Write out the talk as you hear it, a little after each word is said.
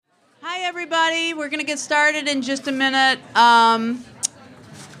Everybody. We're going to get started in just a minute.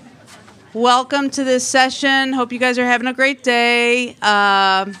 Welcome to this session. Hope you guys are having a great day.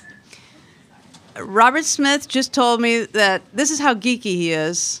 Robert Smith just told me that this is how geeky he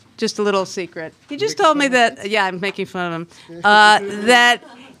is. Just a little secret. He just told me that, yeah, I'm making fun of him, that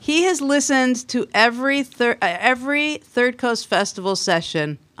he has listened to every Third Coast Festival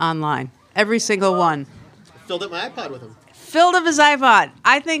session online. Every single one. Filled up my iPod with him. Filled up his iPod.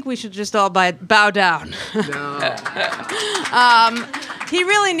 I think we should just all bow down. No. He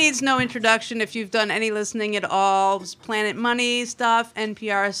really needs no introduction if you've done any listening at all. It's Planet Money stuff,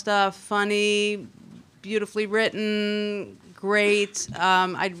 NPR stuff, funny, beautifully written, great.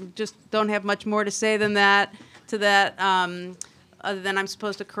 I just don't have much more to say than that. Other than I'm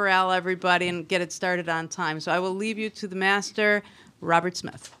supposed to corral everybody and get it started on time. So I will leave you to the master, Robert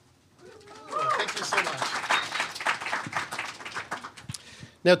Smith. Thank you so much.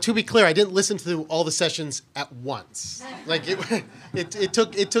 Now, to be clear, I didn't listen to all the sessions at once. Like it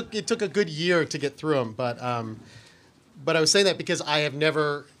took a good year to get through them. But I was saying that because I have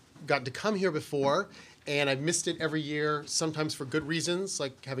never gotten to come here before, and I've missed it every year. Sometimes for good reasons,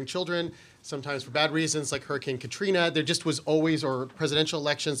 like having children. Sometimes for bad reasons, like Hurricane Katrina. There just was always, or presidential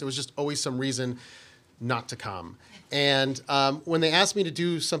elections. There was just always some reason not to come. And when they asked me to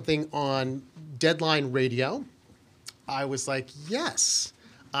do something on Deadline Radio, I was like, yes.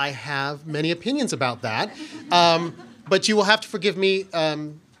 I have many opinions about that, but you will have to forgive me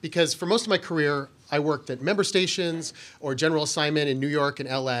because for most of my career, I worked at member stations or general assignment in New York and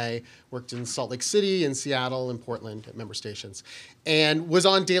LA, worked in Salt Lake City and Seattle and Portland at member stations, and was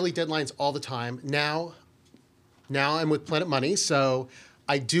on daily deadlines all the time. Now I'm with Planet Money, so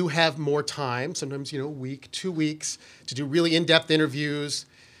I do have more time, sometimes, a week, 2 weeks, to do really in-depth interviews,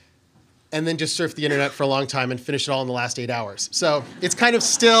 and then just surf the internet for a long time and finish it all in the last 8 hours. So it's kind of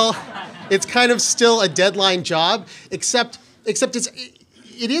still a deadline job, except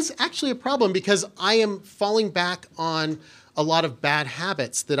it is actually a problem because I am falling back on a lot of bad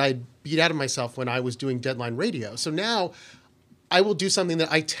habits that I beat out of myself when I was doing Deadline Radio. So now I will do something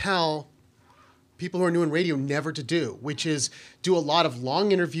that I tell people who are new in radio never to do, which is do a lot of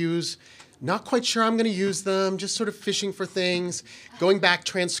long interviews. Not quite sure I'm going to use them, just sort of fishing for things, going back,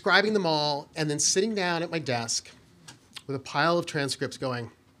 transcribing them all, and then sitting down at my desk with a pile of transcripts going,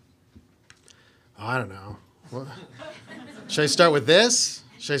 I don't know. Should I start with this?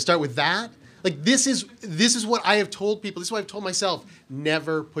 Should I start with that? Like, this is what I have told people. This is what I've told myself.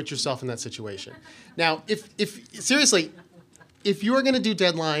 Never put yourself in that situation. Now, if seriously, if you are going to do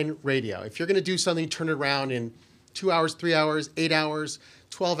Deadline Radio, if you're going to do something, turn it around in 2 hours, 3 hours, 8 hours,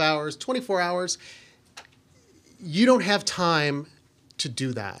 12 hours, 24 hours, you don't have time to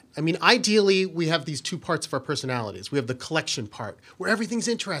do that. I mean, ideally, we have these two parts of our personalities. We have the collection part, where everything's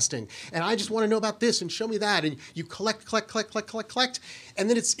interesting, and I just want to know about this, and show me that, and you collect, and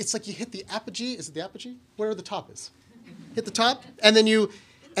then it's like you hit the apogee. Is it the apogee? Whatever the top is. Hit the top, and then you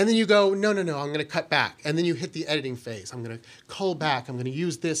go, no, I'm going to cut back, and then you hit the editing phase. I'm going to cull back. I'm going to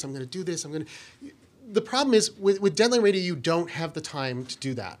use this. I'm going to do this. The problem is with Deadline Radio, you don't have the time to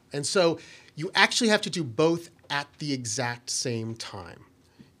do that. And so you actually have to do both at the exact same time.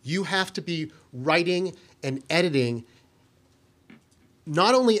 You have to be writing and editing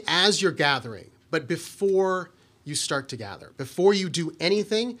not only as you're gathering, but before you start to gather. Before you do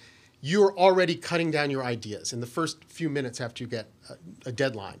anything, you're already cutting down your ideas in the first few minutes after you get a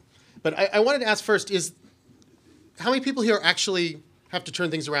deadline. But I wanted to ask first is, how many people here actually have to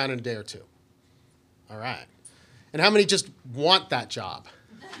turn things around in a day or two? All right. And how many just want that job?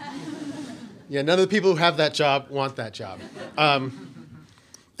 Yeah, none of the people who have that job want that job. And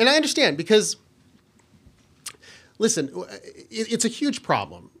I understand because, listen, it's a huge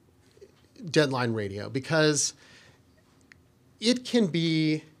problem, Deadline Radio, because it can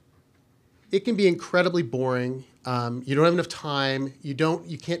be incredibly boring. You don't have enough time. You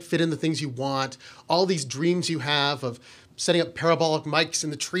can't fit in the things you want. All these dreams you have of setting up parabolic mics in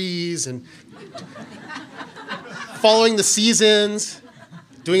the trees and following the seasons,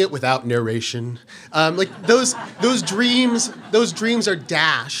 doing it without narration. Like those dreams are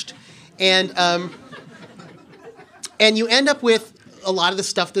dashed, and you end up with a lot of the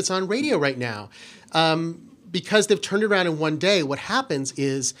stuff that's on radio right now. Because they've turned it around in one day, what happens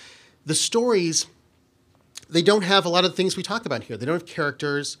is the stories, they don't have a lot of the things we talk about here. They don't have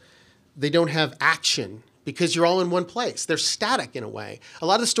characters. They don't have action because you're all in one place. They're static in a way. A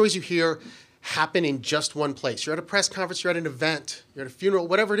lot of the stories you hear happen in just one place. You're at a press conference, you're at an event, you're at a funeral,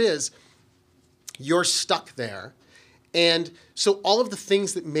 whatever it is, you're stuck there. And so all of the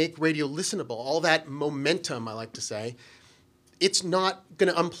things that make radio listenable, all that momentum, I like to say, it's not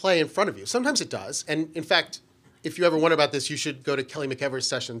going to unplay in front of you. Sometimes it does. And in fact, if you ever wonder about this, you should go to Kelly McEvers'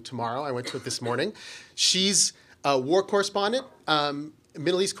 session tomorrow. I went to it this morning. She's a war correspondent,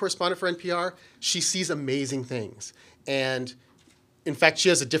 Middle East correspondent for NPR. She sees amazing things. And in fact, she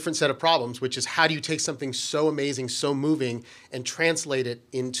has a different set of problems, which is how do you take something so amazing, so moving, and translate it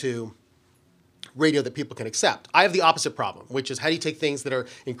into radio that people can accept? I have the opposite problem, which is how do you take things that are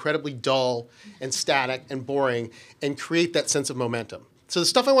incredibly dull and static and boring and create that sense of momentum? So the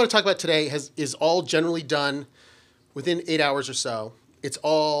stuff I want to talk about today is all generally done within 8 hours or so.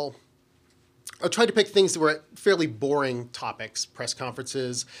 I tried to pick things that were fairly boring topics: press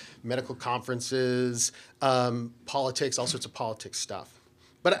conferences, medical conferences, politics, all sorts of politics stuff.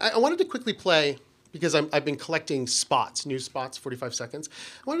 But I wanted to quickly play, because I've been collecting spots, news spots, 45 seconds.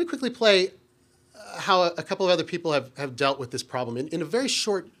 I wanted to quickly play how a couple of other people have dealt with this problem in a very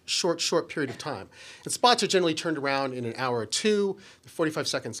short period of time. And spots are generally turned around in an hour or two, they're 45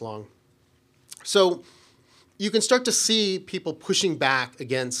 seconds long. So you can start to see people pushing back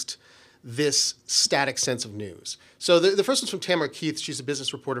against this static sense of news. So the first one's from Tamara Keith. She's a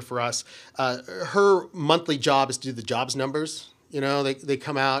business reporter for us. Her monthly job is to do the jobs numbers. You know, they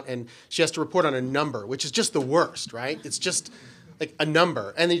come out and she has to report on a number, which is just the worst, right? It's just like a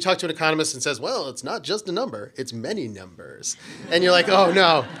number. And then you talk to an economist and says, well, it's not just a number, it's many numbers. And you're like, oh,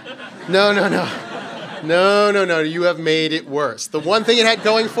 no, you have made it worse. The one thing it had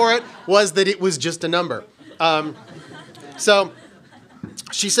going for it was that it was just a number. So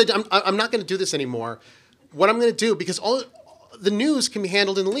she said, I'm not going to do this anymore. What I'm going to do, because all the news can be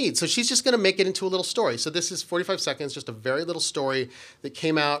handled in leads, so she's just going to make it into a little story. So this is 45 seconds, just a very little story that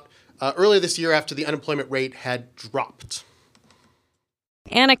came out earlier this year after the unemployment rate had dropped.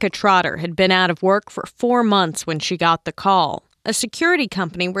 Annika Trotter had been out of work for 4 months when she got the call. A security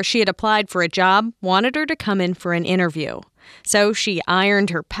company where she had applied for a job wanted her to come in for an interview. So she ironed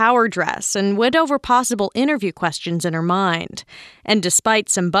her power dress and went over possible interview questions in her mind. And despite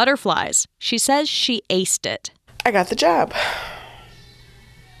some butterflies, she says she aced it. I got the job.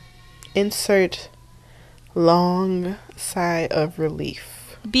 Insert long sigh of relief.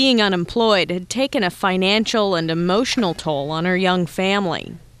 Being unemployed had taken a financial and emotional toll on her young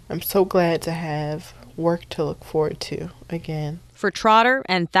family. I'm so glad to have work to look forward to again. For Trotter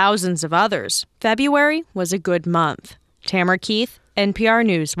and thousands of others, February was a good month. Tamara Keith, NPR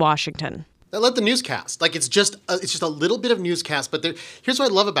News, Washington. I love the newscast. Like it's just a little bit of newscast, but here's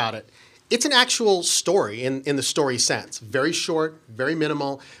what I love about it. It's an actual story in the story sense. Very short, very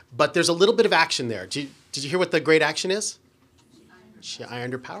minimal, but there's a little bit of action there. Did you hear what the great action is? She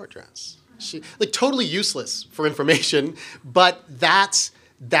ironed her power dress. She totally useless for information, but that's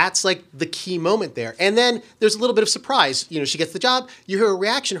like the key moment there. And then there's a little bit of surprise. You know, she gets the job. You hear her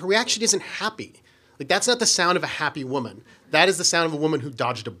reaction. Her reaction isn't happy. Like that's not the sound of a happy woman. That is the sound of a woman who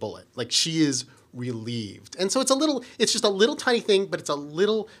dodged a bullet. Like she is relieved. And so it's just a little tiny thing, but it's a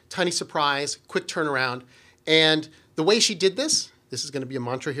little tiny surprise, quick turnaround. And the way she did this is going to be a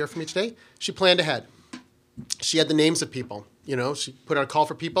mantra here for me today. She planned ahead. She had the names of people. You know, she put out a call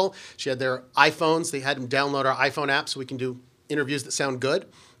for people. She had their iPhones. They had them download our iPhone app so we can do interviews that sound good.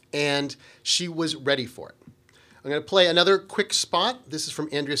 And she was ready for it. I'm going to play another quick spot. This is from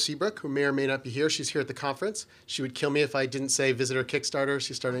Andrea Seabrook, who may or may not be here. She's here at the conference. She would kill me if I didn't say visit her Kickstarter.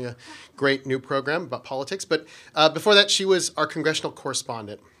 She's starting a great new program about politics. But before that, she was our congressional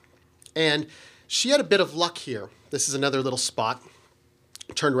correspondent. And she had a bit of luck here. This is another little spot.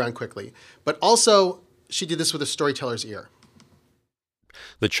 Turned around quickly. But also, she did this with a storyteller's ear.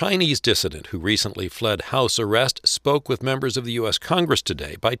 The Chinese dissident who recently fled house arrest spoke with members of the U.S. Congress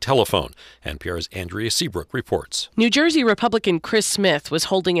today by telephone. NPR's Andrea Seabrook reports. New Jersey Republican Chris Smith was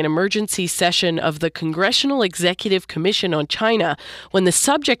holding an emergency session of the Congressional Executive Commission on China when the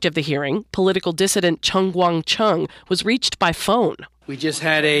subject of the hearing, political dissident Cheng Guangcheng, was reached by phone. We just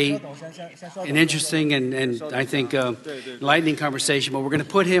had an interesting and I think enlightening conversation, but we're going to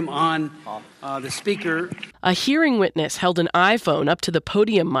put him on the speaker. A hearing witness held an iPhone up to the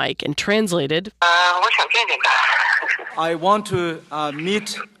podium mic and translated. I want to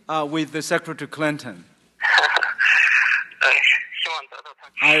meet with the Secretary Clinton.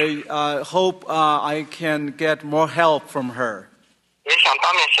 I hope I can get more help from her.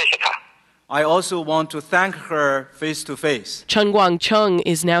 I also want to thank her face-to-face. Cheng Guangcheng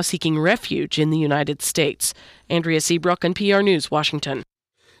is now seeking refuge in the United States. Andrea Seabrook, NPR News, Washington.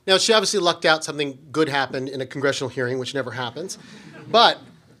 Now, she obviously lucked out. Something good happened in a congressional hearing, which never happens. But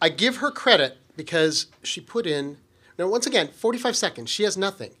I give her credit because she put in, now once again, 45 seconds. She has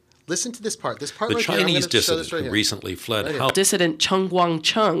nothing. Listen to this part. This part The right here, I'm Chinese gonna show this dissident right who here. recently fled Right here. house. Dissident Cheng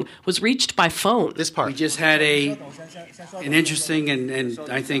Guangcheng was reached by phone. This part. We just had an interesting and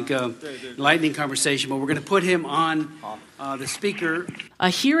I think enlightening conversation, but we're going to put him on the speaker. A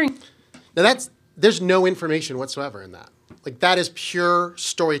hearing Now there's no information whatsoever in that. Like that is pure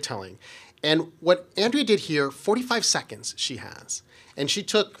storytelling. And what Andrea did here, 45 seconds she has. And she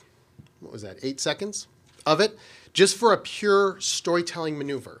took, what was that, 8 seconds of it, just for a pure storytelling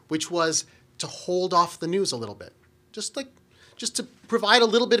maneuver, which was to hold off the news a little bit. Just to provide a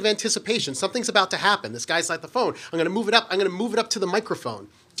little bit of anticipation. Something's about to happen. This guy's at the phone. I'm going to move it up. I'm going to move it up to the microphone.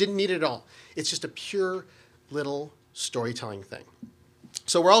 Didn't need it at all. It's just a pure little storytelling thing.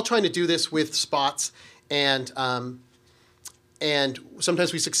 So we're all trying to do this with spots, and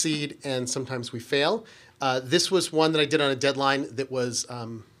sometimes we succeed and sometimes we fail. This was one that I did on a deadline that was,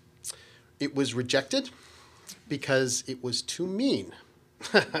 it was rejected because it was too mean.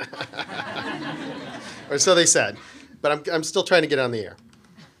 Or so they said, but I'm still trying to get on the air.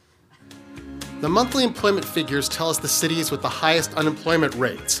 The monthly employment figures tell us the cities with the highest unemployment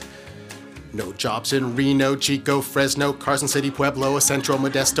rates. No jobs in Reno, Chico, Fresno, Carson City, Pueblo, Centro,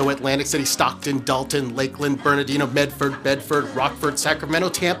 Modesto, Atlantic City, Stockton, Dalton, Lakeland, Bernardino, Medford, Bedford, Rockford, Sacramento,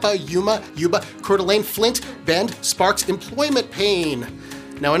 Tampa, Yuma, Yuba, Coeur d'Alene, Flint, Bend, Sparks, employment pain.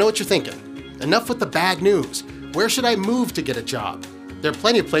 Now I know what you're thinking. Enough with the bad news. Where should I move to get a job? There are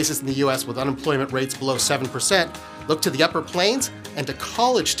plenty of places in the U.S. with unemployment rates below 7%. Look to the Upper Plains and to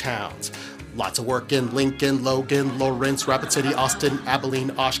college towns. Lots of work in Lincoln, Logan, Lawrence, Rapid City, Austin,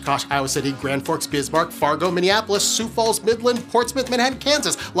 Abilene, Oshkosh, Iowa City, Grand Forks, Bismarck, Fargo, Minneapolis, Sioux Falls, Midland, Portsmouth, Manhattan,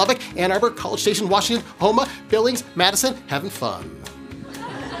 Kansas, Lubbock, Ann Arbor, College Station, Washington, Houma, Billings, Madison, having fun.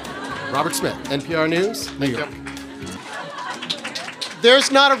 Robert Smith, NPR News, New York.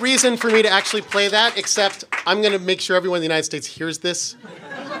 There's not a reason for me to actually play that, except I'm going to make sure everyone in the United States hears this.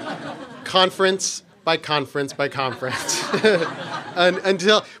 Conference by conference by conference.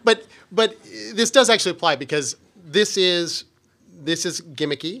 But this does actually apply because this is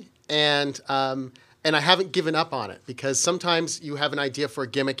gimmicky, and I haven't given up on it because sometimes you have an idea for a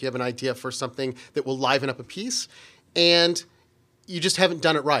gimmick, you have an idea for something that will liven up a piece, and you just haven't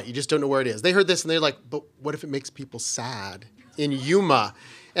done it right. You just don't know where it is. They heard this and they're like, but what if it makes people sad in Yuma?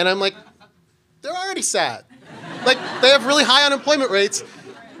 And I'm like, they're already sad. Like, they have really high unemployment rates.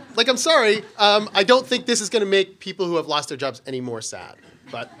 Like, I'm sorry, I don't think this is going to make people who have lost their jobs any more sad.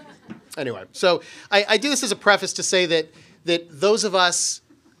 But anyway, so I do this as a preface to say that those of us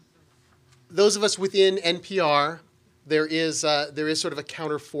within NPR, there is sort of a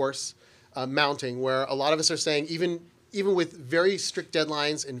counter force mounting where a lot of us are saying even with very strict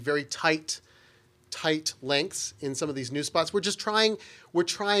deadlines and very tight lengths in some of these news spots, we're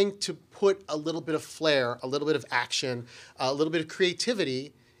trying to put a little bit of flair, a little bit of action, a little bit of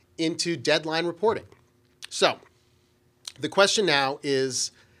creativity into deadline reporting. So the question now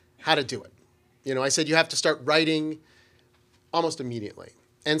is how to do it. You know, I said you have to start writing almost immediately.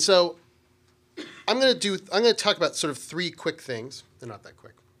 And so I'm going to talk about sort of 3 quick things. They're not that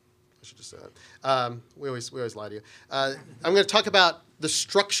quick. I should just say that. We always lie to you. I'm going to talk about the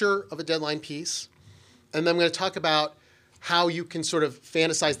structure of a deadline piece, and then I'm going to talk about how you can sort of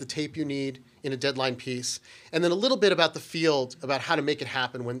fantasize the tape you need in a deadline piece, and then a little bit about the field, about how to make it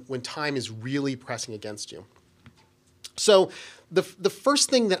happen when time is really pressing against you. So the first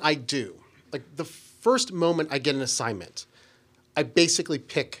thing that I do, like the first moment I get an assignment, I basically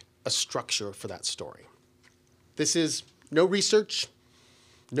pick a structure for that story. This is no research,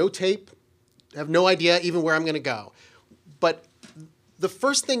 no tape, I have no idea even where I'm going to go. But the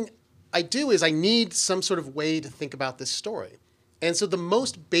first thing I do is I need some sort of way to think about this story. And so the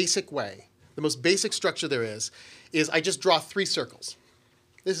most basic way, the most basic structure there is I just draw 3 circles.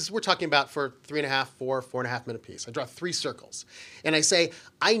 We're talking about for 3.5, 4.5 minute piece. I draw 3 circles. And I say,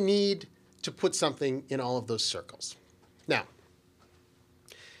 I need to put something in all of those circles. Now,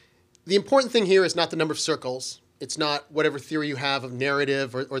 the important thing here is not the number of circles. It's not whatever theory you have of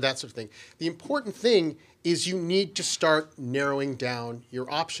narrative or that sort of thing. The important thing is you need to start narrowing down your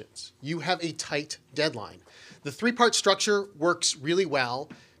options. You have a tight deadline. The 3-part structure works really well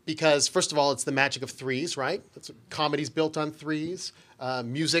because, first of all, it's the magic of 3s, right? Comedy's built on 3s.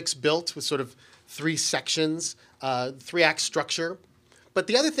 Music's built with sort of 3 sections, 3-act structure. But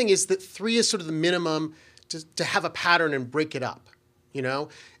the other thing is that 3 is sort of the minimum to have a pattern and break it up. You know,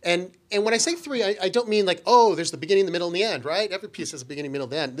 and when I say 3, I don't mean like, oh, there's the beginning, the middle, and the end, right? Every piece has a beginning, middle,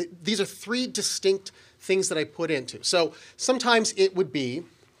 and end. These are 3 distinct things that I put into. So sometimes it would be,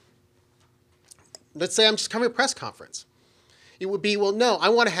 let's say I'm just covering a press conference. It would be, well, no, I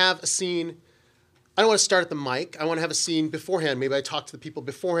want to have a scene I don't want to start at the mic. I want to have a scene beforehand. Maybe I talk to the people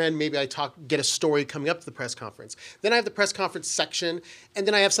beforehand. Maybe I get a story coming up to the press conference. Then I have the press conference section, and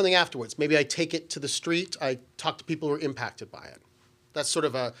then I have something afterwards. Maybe I take it to the street. I talk to people who are impacted by it. That's sort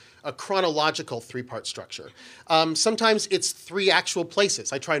of a chronological three-part structure. Sometimes it's three actual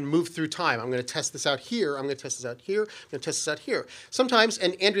places. I try and move through time. I'm going to test this out here. I'm going to test this out here. I'm going to test this out here. Sometimes,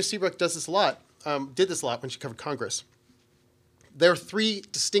 and Andrea Seabrook does this a lot, did this a lot when she covered Congress, there are three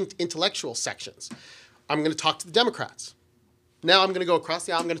distinct intellectual sections. I'm going to talk to the Democrats. Now I'm going to go across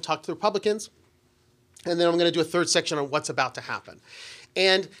the aisle. I'm going to talk to the Republicans. And then I'm going to do a third section on what's about to happen.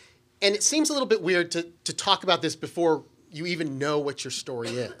 And it seems a little bit weird to talk about this before you even know what your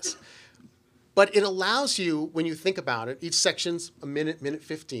story is. But it allows you, when you think about it, each section's a minute, minute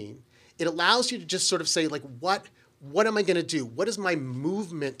 15. It allows you to just sort of say, like, what am I going to do? What is my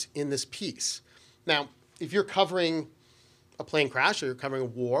movement in this piece? Now, if you're covering a plane crash, or you're covering a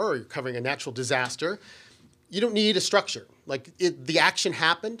war, or you're covering a natural disaster, you don't need a structure. Like, the action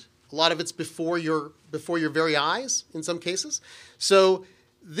happened. A lot of it's before your very eyes in some cases. So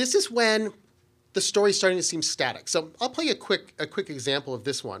this is when the story's starting to seem static. So I'll play you a quick example of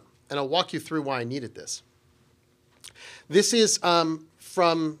this one, and I'll walk you through why I needed this. This is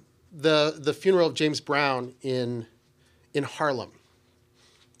from the funeral of James Brown in Harlem.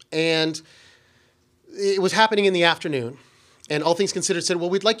 And it was happening in the afternoon. And All Things Considered said, well,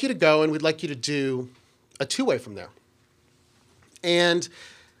 we'd like you to go and we'd like you to do a two-way from there. And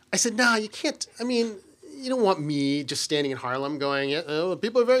I said, no, you can't. I mean, you don't want me just standing in Harlem going, oh,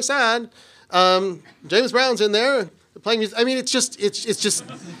 people are very sad. James Brown's in there playing music. I mean,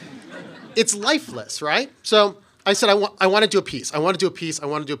 it's lifeless, right? So I said, I want to do a piece. I want to do a piece. I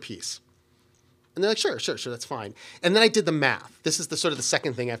want to do a piece. And they're like, sure, that's fine. And then I did the math. This is the sort of the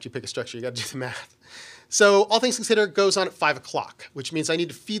second thing after you pick a structure. You got to do the math. So All Things Considered goes on at 5 o'clock, which means I need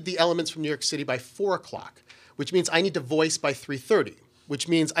to feed the elements from New York City by 4 o'clock, which means I need to voice by 3:30, which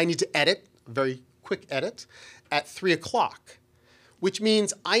means I need to edit, a very quick edit, at 3 o'clock, which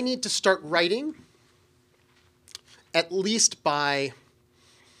means I need to start writing at least by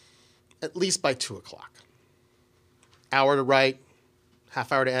 2 o'clock. Hour to write,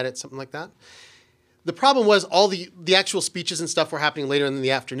 half hour to edit, something like that. The problem was all the actual speeches and stuff were happening later in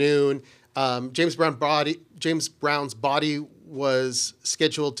the afternoon. James Brown's body was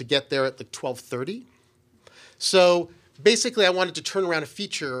scheduled to get there at like 12:30. So basically I wanted to turn around a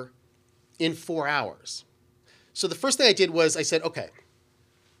feature in 4 hours. So the first thing I did was I said, okay,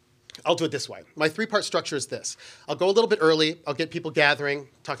 I'll do it this way. My three-part structure is this. I'll go a little bit early. I'll get people gathering,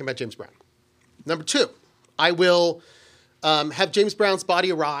 talking about James Brown. Number 2, I will have James Brown's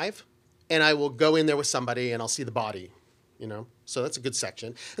body arrive, and I will go in there with somebody, and I'll see the body, you know. So that's a good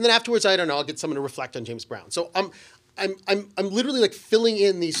section. And then afterwards, I don't know, I'll get someone to reflect on James Brown. So I'm literally like filling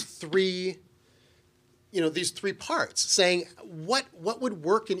in these three parts, saying what would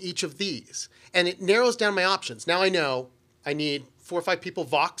work in each of these, and it narrows down my options. Now I know I need 4 or 5 people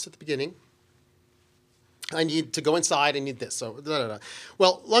vox at the beginning. I need to go inside. I need this. So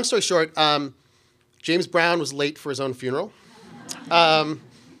Well, long story short, James Brown was late for his own funeral.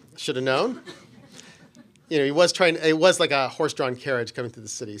 Should have known. You know, it was like a horse-drawn carriage coming through the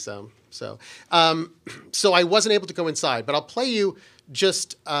city. So I wasn't able to go inside. But I'll play you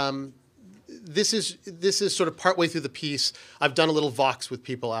just. This is sort of partway through the piece. I've done a little vox with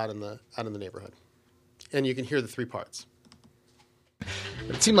people out in the neighborhood, and you can hear the 3 parts.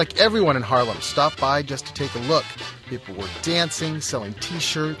 It seemed like everyone in Harlem stopped by just to take a look. People were dancing, selling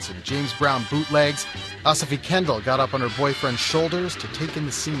T-shirts and James Brown bootlegs. Asafi Kendall got up on her boyfriend's shoulders to take in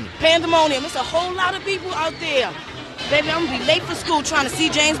the scene. Pandemonium. It's a whole lot of people out there. Baby, I'm going to be late for school trying to see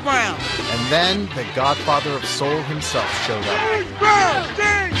James Brown. And then the godfather of soul himself showed up. James Brown!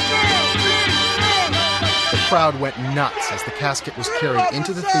 James Brown! The crowd went nuts as the casket was carried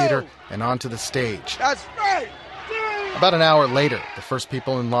into the theater and onto the stage. That's right! About an hour later, the first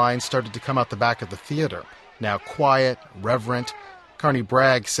people in line started to come out the back of the theater, now quiet, reverent. Carney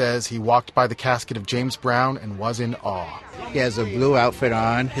Bragg says he walked by the casket of James Brown and was in awe. He has a blue outfit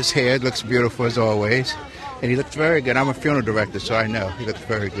on. His hair looks beautiful as always. And he looked very good. I'm a funeral director, so I know. He looked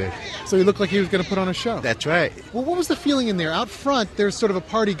very good. So he looked like he was going to put on a show? That's right. Well, what was the feeling in there? Out front, there's sort of a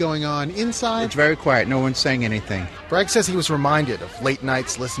party going on. Inside? It's very quiet. No one's saying anything. Bragg says he was reminded of late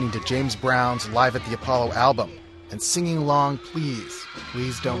nights listening to James Brown's Live at the Apollo album and singing along, Please,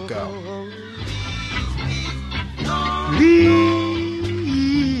 Please Don't Go. Please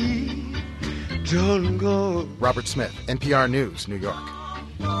don't go. Robert Smith, NPR News, New York.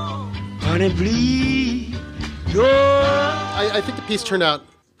 Honey, please. I think the piece turned out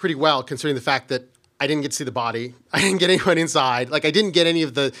pretty well, considering the fact that I didn't get to see the body. I didn't get anyone inside. Like, I didn't get any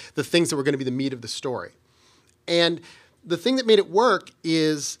of the things that were going to be the meat of the story. And the thing that made it work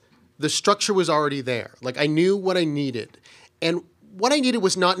is the structure was already there. Like, I knew what I needed. And what I needed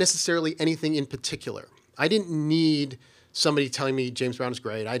was not necessarily anything in particular. I didn't need somebody telling me James Brown is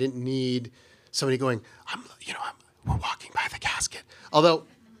great. I didn't need somebody going, we're walking by the casket. Although,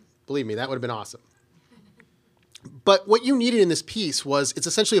 believe me, that would have been awesome. But what you needed in this piece was, it's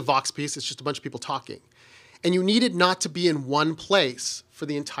essentially a Vox piece. It's just a bunch of people talking. And you needed not to be in one place for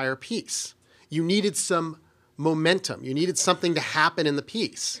the entire piece. You needed some momentum. You needed something to happen in the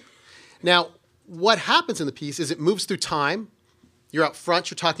piece. Now, what happens in the piece is it moves through time. You're out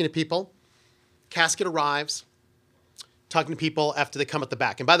front, you're talking to people. Casket arrives, talking to people after they come at the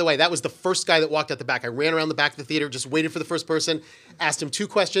back. And by the way, that was the first guy that walked out the back. I ran around the back of the theater, just waited for the first person, asked him 2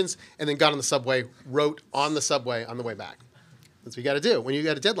 questions, and then got on the subway, wrote on the subway on the way back. That's what you got to do when you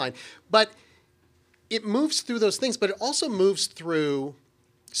got a deadline. But it moves through those things, but it also moves through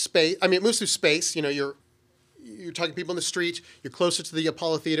space. I mean, it moves through space. You know, you're talking to people in the street, you're closer to the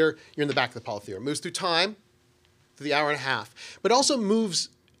Apollo Theater, you're in the back of the Apollo Theater. It moves through time, through the hour and a half, but also moves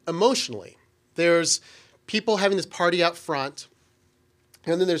emotionally. There's people having this party out front,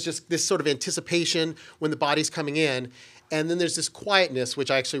 and then there's just this sort of anticipation when the body's coming in, and then there's this quietness, which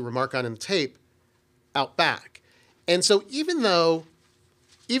I actually remark on in the tape, out back. And so even though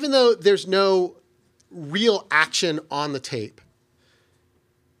there's no real action on the tape,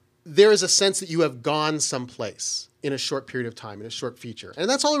 there is a sense that you have gone someplace in a short period of time, in a short feature. And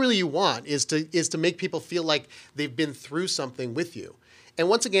that's all really you want, is to make people feel like they've been through something with you. And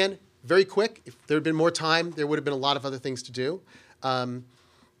once again, very quick. If there had been more time, there would have been a lot of other things to do.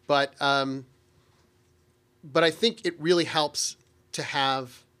 But I think it really helps to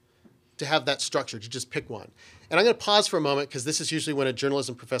have that structure, to just pick one. And I'm going to pause for a moment, because this is usually when a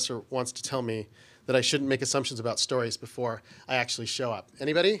journalism professor wants to tell me that I shouldn't make assumptions about stories before I actually show up.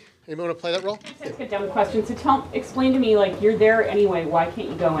 Anybody? Anyone want to play that role? Let's get down the question. So explain to me, like, you're there anyway. Why can't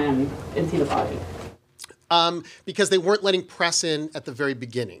you go in and see the body? Because they weren't letting press in at the very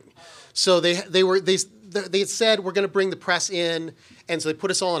beginning. So they had said, we're going to bring the press in, and so they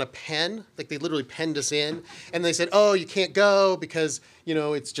put us all on a pen, like they literally penned us in, and they said, oh, you can't go because,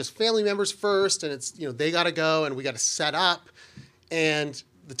 it's just family members first, and it's, they got to go, and we got to set up, and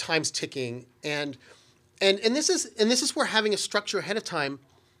the time's ticking, and this is where having a structure ahead of time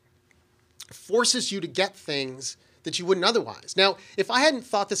forces you to get things that you wouldn't otherwise. Now, if I hadn't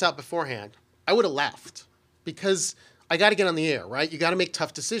thought this out beforehand, I would have left, because I got to get on the air, right? You got to make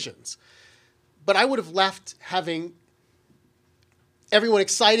tough decisions. But I would have left having everyone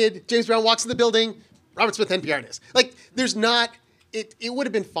excited. James Brown walks in the building. Robert Smith, NPR it is. Like, there's not, it would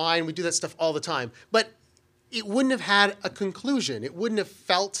have been fine. We do that stuff all the time. But it wouldn't have had a conclusion. It wouldn't have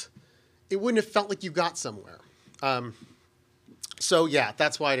felt like you got somewhere. So yeah,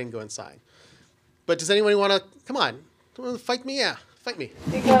 that's why I didn't go inside. But does anyone want to, come on, fight me? Yeah. Fight me.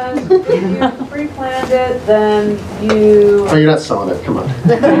 Because if you pre-planned it, then you... Oh, you're not selling it. Come on.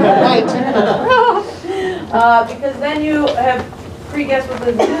 Right. Because then you have pre-guessed what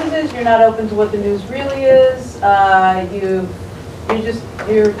the news is. You're not open to what the news really is. You're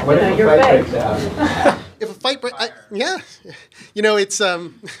fake. If a fight breaks out, yeah. It's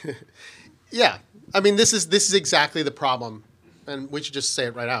yeah. I mean, this is exactly the problem, and we should just say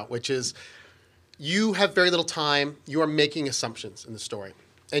it right out, which is, you have very little time. You are making assumptions in the story,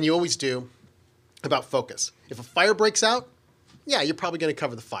 and you always do, about focus. If a fire breaks out, yeah, you're probably going to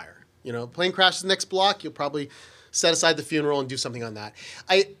cover the fire. Plane crashes the next block, you'll probably set aside the funeral and do something on that.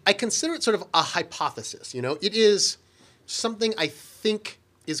 I consider it sort of a hypothesis. It is something I think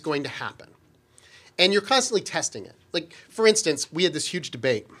is going to happen, and you're constantly testing it. Like, for instance, we had this huge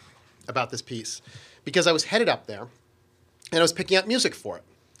debate about this piece because I was headed up there, and I was picking out music for it,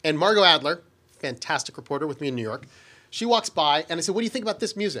 and Margot Adler, fantastic reporter with me in New York, she walks by, and I said, what do you think about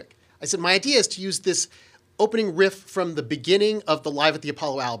this music? I said, my idea is to use this opening riff from the beginning of the Live at the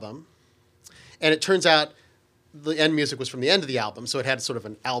Apollo album, and it turns out the end music was from the end of the album, so it had sort of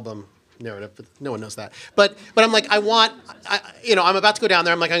an album narrative, but no one knows that. But I'm like, I'm about to go down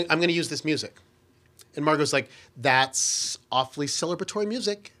there, I'm like, I'm going to use this music. And Margot's like, that's awfully celebratory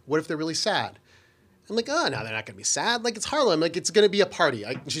music. What if they're really sad? I'm like, oh, no, they're not going to be sad. Like, it's Harlem. Like, it's going to be a party.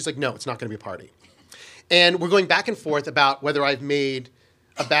 And she's like, no, it's not going to be a party. And we're going back and forth about whether I've made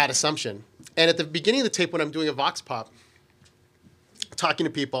a bad assumption. And at the beginning of the tape, when I'm doing a Vox Pop, talking to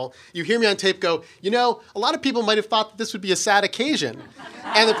people, you hear me on tape go, a lot of people might have thought that this would be a sad occasion.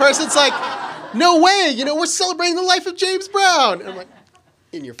 And the person's like, no way, we're celebrating the life of James Brown. And I'm like,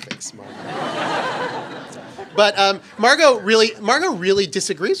 in your face, Mark. But Margot really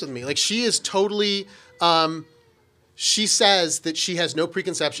disagrees with me. Like, she is totally. She says that she has no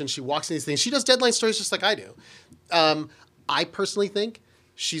preconceptions. She walks in these things. She does deadline stories just like I do. I personally think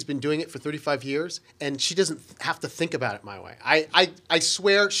she's been doing it for 35 years, and she doesn't have to think about it my way. I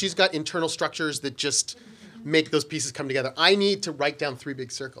swear she's got internal structures that just make those pieces come together. I need to write down 3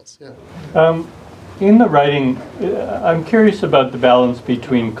 big circles. Yeah. In the writing, I'm curious about the balance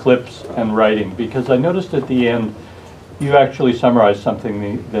between clips and writing, because I noticed at the end you actually summarized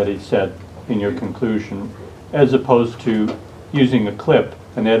something that he said in your conclusion, as opposed to using a clip,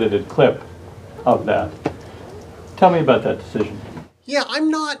 an edited clip of that. Tell me about that decision. Yeah, I'm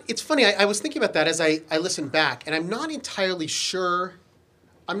not, it's funny, I was thinking about that as I listened back, and I'm not entirely sure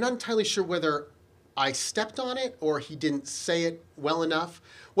whether I stepped on it or he didn't say it well enough.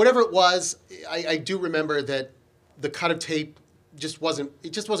 Whatever it was, I do remember that the cut of tape just wasn't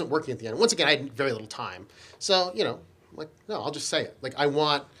working at the end. Once again, I had very little time. So, I'm like, no, I'll just say it. Like, I don't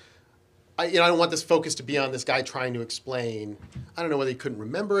want this focus to be on this guy trying to explain. I don't know whether he couldn't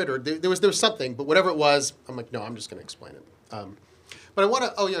remember it or there was something, but whatever it was, I'm like, no, I'm just going to explain it. But I want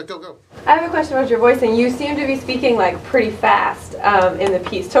to, go. I have a question about your voicing. You seem to be speaking like pretty fast in the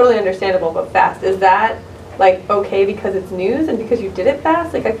piece. Totally understandable, but fast. Is that like okay because it's news and because you did it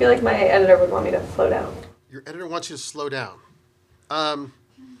fast? Like, I feel like my editor would want me to slow down. Your editor wants you to slow down. I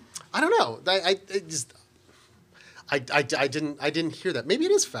don't know. I didn't hear that. Maybe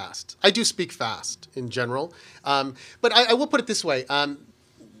it is fast. I do speak fast in general. But I will put it this way.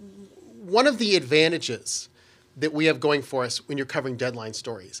 One of the advantages that we have going for us when you're covering deadline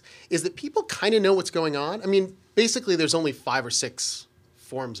stories is that people kind of know what's going on. I mean, basically there's only 5 or 6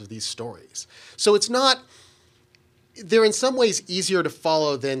 forms of these stories. So they're in some ways easier to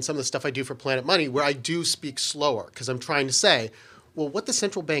follow than some of the stuff I do for Planet Money, where I do speak slower because I'm trying to say, well, what the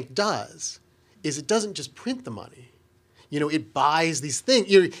central bank does is it doesn't just print the money. It buys these things.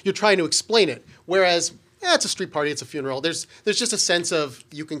 You're trying to explain it. Whereas, it's a street party, it's a funeral. There's just a sense of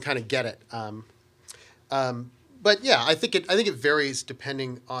you can kind of get it. But yeah, I think it varies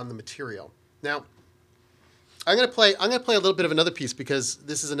depending on the material. Now, I'm going to play a little bit of another piece because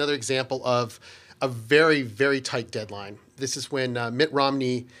this is another example of a very, very tight deadline. This is when Mitt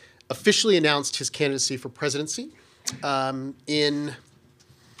Romney officially announced his candidacy for presidency in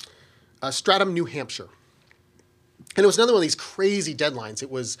Stratham, New Hampshire. And it was another one of these crazy deadlines. It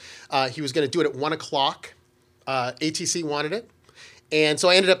was he was going to do it at 1 o'clock. ATC wanted it. And so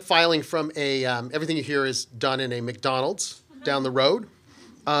I ended up filing from everything you hear is done in a McDonald's down the road.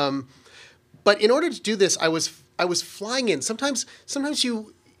 But in order to do this, I was flying in. Sometimes sometimes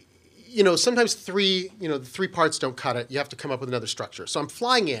 3 parts don't cut it. You have to come up with another structure. So I'm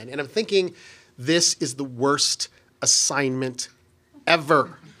flying in and I'm thinking, this is the worst assignment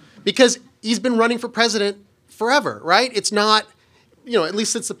ever. Because he's been running for president forever, right? It's not, at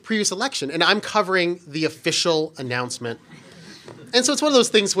least since the previous election. And I'm covering the official announcement. And so it's one of those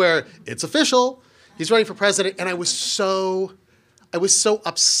things where it's official, he's running for president, and I was so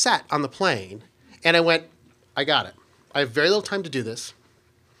upset on the plane. And I went, I got it. I have very little time to do this.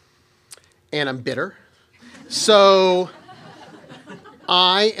 And I'm bitter. So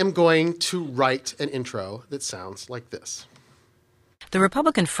I am going to write an intro that sounds like this. The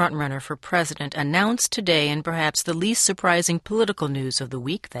Republican frontrunner for president announced today, in perhaps the least surprising political news of the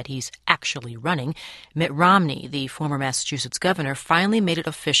week, that he's actually running. Mitt Romney, the former Massachusetts governor, finally made it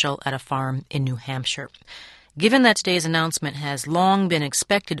official at a farm in New Hampshire. Given that today's announcement has long been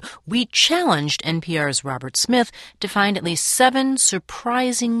expected, we challenged NPR's Robert Smith to find at least 7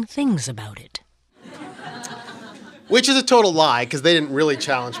 surprising things about it. Which is a total lie, because they didn't really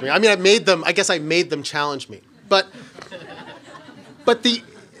challenge me. I mean, I guess I made them challenge me. But the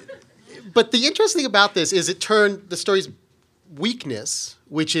interesting thing about this is it turned the story's weakness,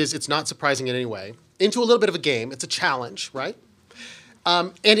 which is it's not surprising in any way, into a little bit of a game. It's a challenge, right?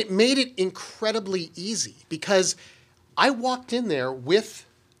 And it made it incredibly easy because I walked in there with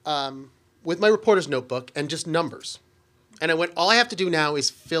my reporter's notebook and just numbers. And I went, all I have to do now is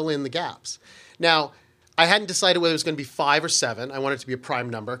fill in the gaps. Now, I hadn't decided whether it was going to be 5 or 7. I wanted it to be a prime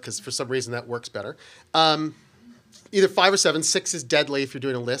number because for some reason that works better. Either 5 or 7. 6 is deadly if you're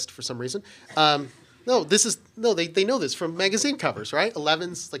doing a list for some reason. They know this from magazine covers, right?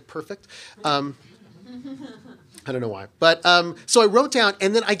 11's like perfect. I don't know why. But so I wrote down,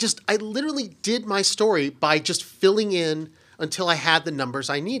 and then I literally did my story by just filling in until I had the numbers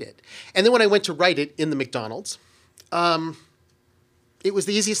I needed. And then when I went to write it in the McDonald's, it was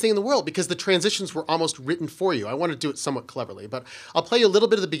the easiest thing in the world because the transitions were almost written for you. I want to do it somewhat cleverly, but I'll play you a little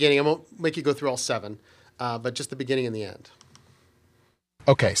bit of the beginning. I won't make you go through all 7. But just the beginning and the end.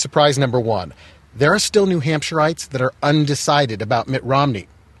 Okay, surprise number 1. there are still New Hampshireites that are undecided about Mitt Romney,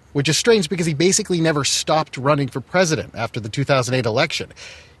 which is strange because he basically never stopped running for president after the 2008 election.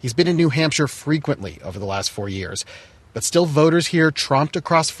 He's been in New Hampshire frequently over the last 4 years. But still, voters here tromped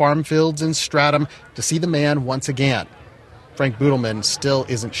across farm fields in Stratham to see the man once again. Frank Budelman still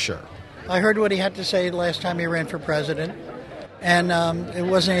isn't sure. I heard what he had to say last time he ran for president, and it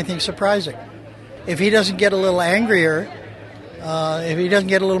wasn't anything surprising. If he doesn't get a little angrier, if he doesn't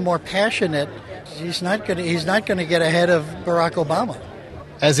get a little more passionate, he's not going to get ahead of Barack Obama.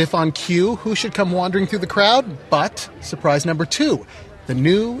 As if on cue, who should come wandering through the crowd but surprise number 2, the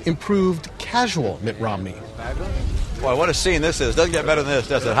new, improved, casual Mitt Romney. Boy, what a scene this is. Doesn't get better than this,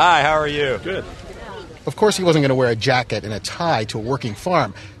 does it? Hi, how are you? Good. Of course, he wasn't going to wear a jacket and a tie to a working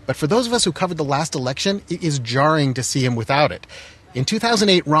farm, but for those of us who covered the last election, it is jarring to see him without it. In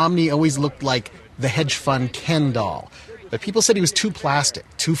 2008, Romney always looked like the hedge fund Ken doll, but people said he was too plastic,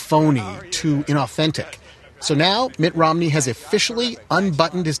 too phony, too inauthentic. So now, Mitt Romney has officially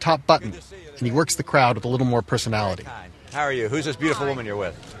unbuttoned his top button, and he works the crowd with a little more personality. How are you? Who's this beautiful woman you're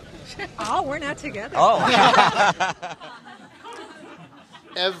with? Oh, we're not together. Oh.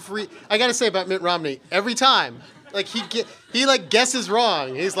 I got to say about Mitt Romney, every time, like he guesses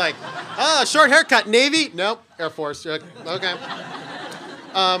wrong. He's like, short haircut, Navy? Nope, Air Force. You're like, okay.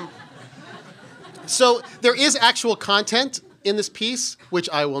 So there is actual content in this piece, which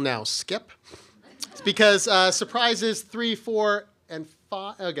I will now skip. It's because surprises 3, 4, and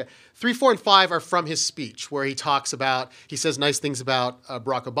 5. Okay, 3, 4, and 5 are from his speech, where he says nice things about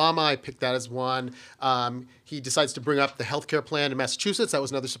Barack Obama. I picked that as one. He decides to bring up the healthcare plan in Massachusetts. That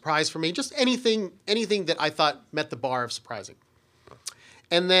was another surprise for me. Just anything that I thought met the bar of surprising.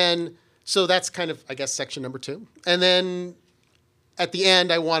 And then, so that's kind of, I guess, section number 2. And then at the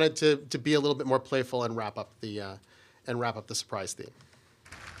end, I wanted to be a little bit more playful and wrap up the surprise theme.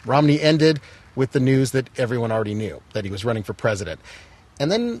 Romney ended with the news that everyone already knew, that he was running for president.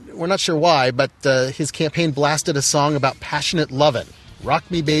 And then, we're not sure why, but his campaign blasted a song about passionate lovin', Rock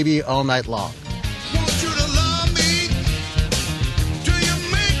Me Baby All Night Long. Want you to love me? Do you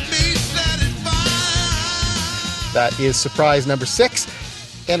make me satisfied? That is surprise number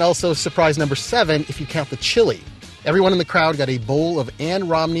 6, and also surprise number 7 if you count the chili. Everyone in the crowd got a bowl of Ann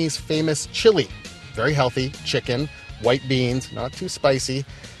Romney's famous chili. Very healthy, chicken, white beans, not too spicy.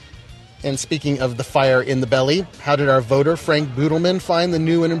 And speaking of the fire in the belly, how did our voter, Frank Budelman, find the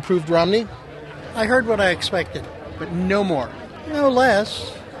new and improved Romney? I heard what I expected. But no more. No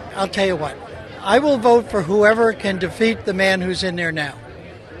less. I'll tell you what. I will vote for whoever can defeat the man who's in there now.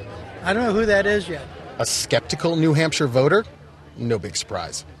 I don't know who that is yet. A skeptical New Hampshire voter? No big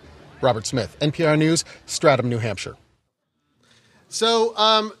surprise. Robert Smith, NPR News, Stratham, New Hampshire.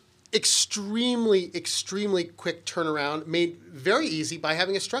 So, extremely, extremely quick turnaround, made very easy by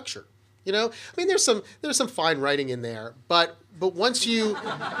having a structure. You know, I mean, there's some fine writing in there, but once you,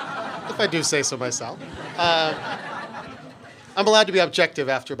 if I do say so myself, I'm allowed to be objective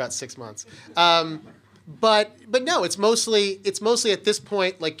after about 6 months. But no, it's mostly at this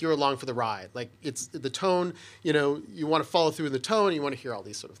point like you're along for the ride. Like it's the tone. You know, you want to follow through in the tone. You want to hear all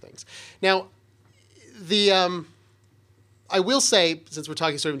these sort of things. Now, I will say, since we're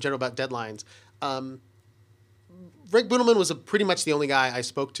talking sort of in general about deadlines, Frank Budelman was pretty much the only guy I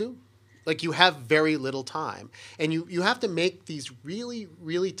spoke to. Like, you have very little time, and you have to make these really,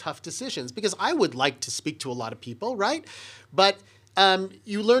 really tough decisions, because I would like to speak to a lot of people, right? But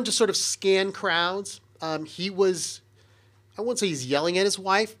you learn to sort of scan crowds. He was, I won't say he's yelling at his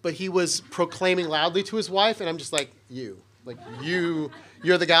wife, but he was proclaiming loudly to his wife, and I'm just like, you're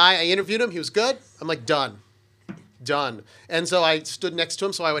the guy. I interviewed him. He was good. I'm like, done. And so I stood next to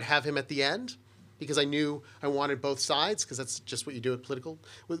him so I would have him at the end, because I knew I wanted both sides, because that's just what you do with political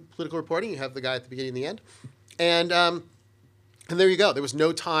reporting. You have the guy at the beginning and the end. And there you go. There was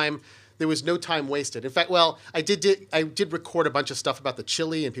no time wasted. In fact, well, I did record a bunch of stuff about the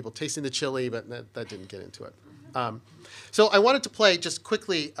chili and people tasting the chili, but that didn't get into it. So I wanted to play just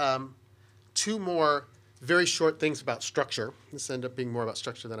quickly 2 more very short things about structure. This ended up being more about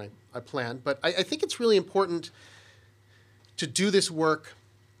structure than I planned. But I think it's really important to do this work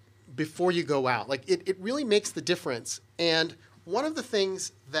before you go out. Like, it really makes the difference. And one of the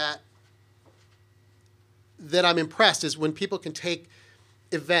things that I'm impressed is when people can take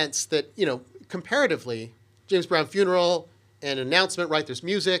events that, you know, comparatively, James Brown funeral, an announcement, right? There's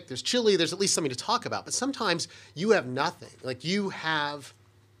music, there's chili, there's at least something to talk about. But sometimes you have nothing. Like, you have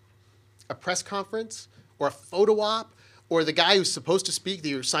a press conference or a photo op, or the guy who's supposed to speak that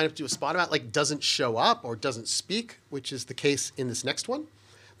you signed up to do a spot about, like, doesn't show up or doesn't speak, which is the case in this next one.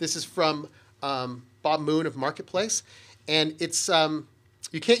 This is from Bob Moon of Marketplace, and it's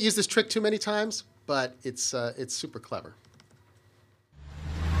You can't use this trick too many times, but it's super clever.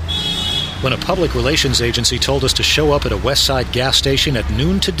 When a public relations agency told us to show up at a West Side gas station at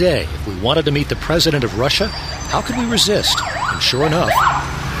noon today if we wanted to meet the president of Russia, how could we resist? And sure enough,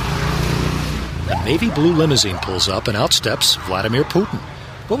 a navy blue limousine pulls up and out steps Vladimir Putin.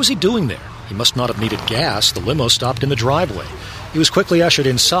 What was he doing there? He must not have needed gas. The limo stopped in the driveway. He was quickly ushered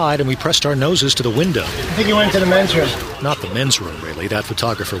inside, and we pressed our noses to the window. I think he went to the men's room. Not the men's room, really. That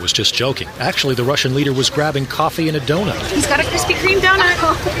photographer was just joking. Actually, the Russian leader was grabbing coffee and a donut. He's got a Krispy Kreme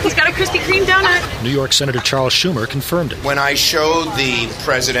donut. He's got a Krispy Kreme donut. New York Senator Charles Schumer confirmed it. When I showed the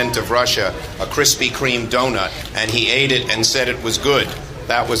president of Russia a Krispy Kreme donut, and he ate it and said it was good,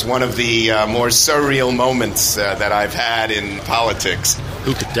 that was one of the more surreal moments that I've had in politics.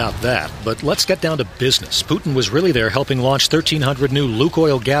 Who could doubt that? But let's get down to business. Putin was really there helping launch 1,300 new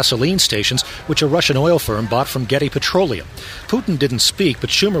Lukoil gasoline stations, which a Russian oil firm bought from Getty Petroleum. Putin didn't speak, but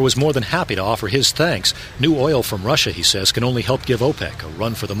Schumer was more than happy to offer his thanks. New oil from Russia, he says, can only help give OPEC a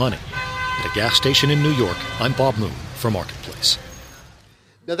run for the money. At a gas station in New York, I'm Bob Moon for Marketplace.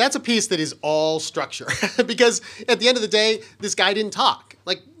 Now, that's a piece that is all structure because at the end of the day, this guy didn't talk.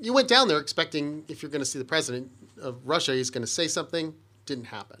 Like, you went down there expecting if you're going to see the president of Russia, he's going to say something. Didn't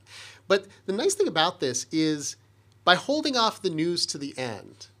happen. But the nice thing about this is by holding off the news to the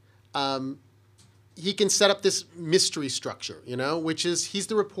end, he can set up this mystery structure, which is he's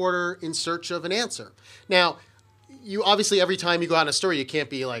the reporter in search of an answer. Now, you obviously, every time you go out on a story, you can't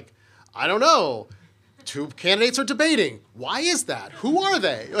be like, I don't know. 2 candidates are debating. Why is that? Who are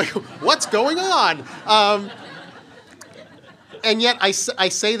they? Like, what's going on? And yet I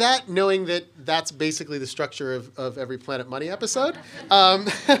say that knowing that that's basically the structure of every Planet Money episode.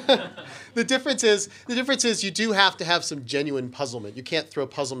 The difference is you do have to have some genuine puzzlement. You can't throw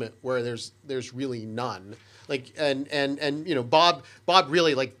puzzlement where there's really none. Like Bob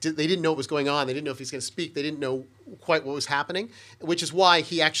really they didn't know what was going on. They didn't know if he was going to speak. They didn't know quite what was happening, which is why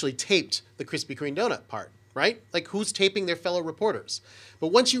he actually taped the Krispy Kreme donut part, right? Like, who's taping their fellow reporters? But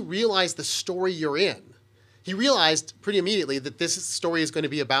once you realize the story you're in, he realized pretty immediately that this story is going to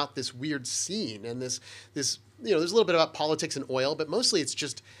be about this weird scene and this there's a little bit about politics and oil, but mostly it's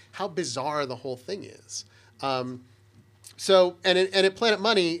just how bizarre the whole thing is. So at Planet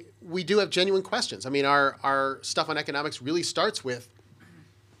Money, we do have genuine questions. I mean, our stuff on economics really starts with,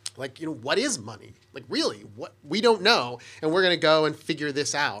 what is money? Like, really, what we don't know, and we're going to go and figure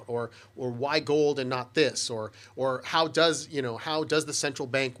this out, or why gold and not this, or how does the central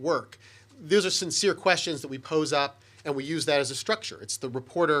bank work? Those are sincere questions that we pose up, and we use that as a structure. It's the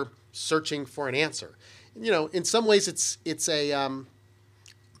reporter searching for an answer. In some ways, it's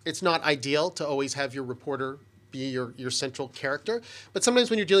not ideal to always have your reporter be your central character, but sometimes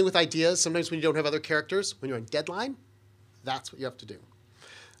when you're dealing with ideas, sometimes when you don't have other characters, when you're on deadline, that's what you have to do.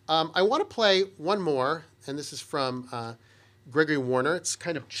 I want to play one more, and this is from Gregory Warner. It's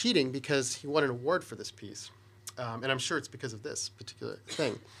kind of cheating because he won an award for this piece. And I'm sure it's because of this particular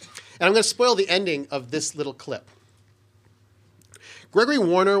thing. And I'm going to spoil the ending of this little clip. Gregory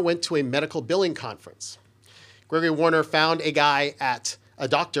Warner went to a medical billing conference. Gregory Warner found a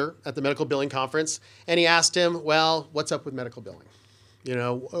doctor at the medical billing conference, and he asked him, well, what's up with medical billing?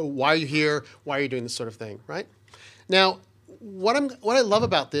 Why are you here? Why are you doing this sort of thing, right? Now, what I love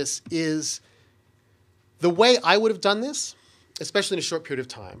about this is the way I would have done this, especially in a short period of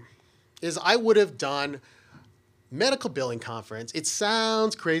time, is I would have done medical billing conference. It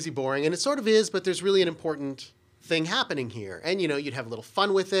sounds crazy boring, and it sort of is, but there's really an important thing happening here. And, you'd have a little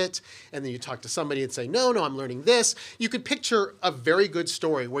fun with it, and then you talk to somebody and say, no, I'm learning this. You could picture a very good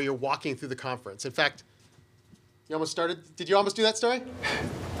story where you're walking through the conference. In fact, you almost started. Did you almost do that story?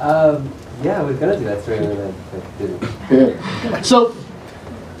 Yeah, I was going to do that story, and then I didn't. So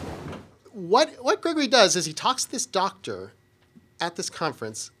what Gregory does is he talks to this doctor at this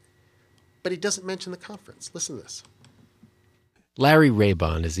conference, but he doesn't mention the conference. Listen to this. Larry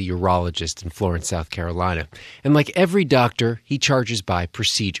Raybon is a urologist in Florence, South Carolina. And like every doctor, he charges by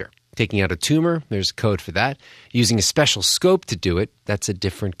procedure. Taking out a tumor, there's a code for that. Using a special scope to do it, that's a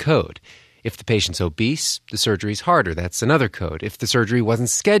different code. If the patient's obese, the surgery's harder. That's another code. If the surgery wasn't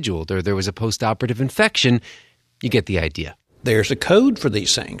scheduled or there was a post-operative infection, you get the idea. There's a code for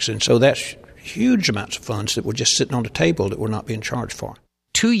these things, and so that's huge amounts of funds that were just sitting on the table that we're not being charged for.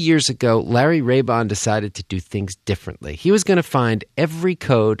 2 years ago, Larry Raybon decided to do things differently. He was going to find every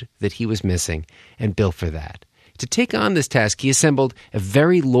code that he was missing and bill for that. To take on this task, he assembled a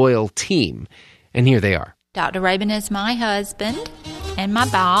very loyal team, and here they are. Dr. Raybon is my husband and my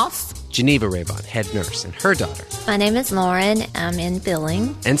boss. Geneva Raybon, head nurse, and her daughter. My name is Lauren. I'm in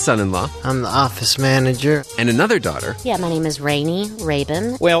billing. And son-in-law. I'm the office manager. And another daughter. Yeah, my name is Rainey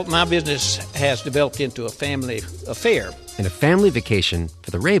Rabin. Well, my business has developed into a family affair. And a family vacation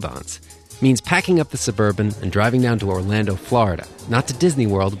for the Raybons means packing up the Suburban and driving down to Orlando, Florida. Not to Disney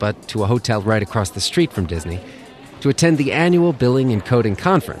World, but to a hotel right across the street from Disney, to attend the annual Billing and Coding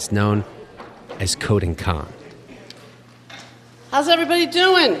Conference known as Coding Con. How's everybody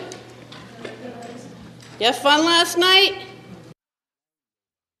doing? You have fun last night?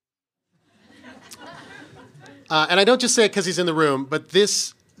 And I don't just say it because he's in the room, but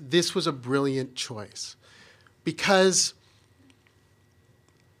this was a brilliant choice because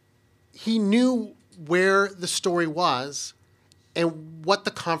he knew where the story was and what the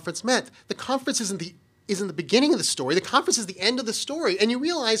conference meant. The conference isn't the beginning of the story. The conference is the end of the story. And you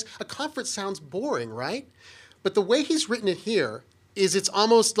realize a conference sounds boring, right? But the way he's written it here is it's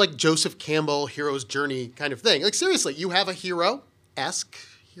almost like Joseph Campbell, hero's journey kind of thing. Like seriously, you have a hero-esque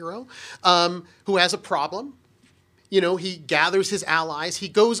hero who has a problem. You know, he gathers his allies. He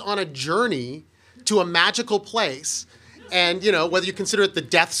goes on a journey to a magical place. And, you know, whether you consider it the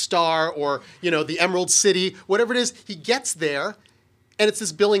Death Star or, you know, the Emerald City, whatever it is, he gets there, and it's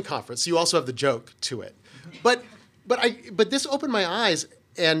this billing conference. So you also have the joke to it. But this opened my eyes,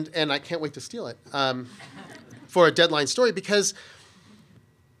 and I can't wait to steal it for a Deadline story because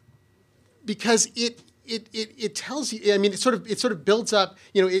it tells you. I mean, it sort of builds up.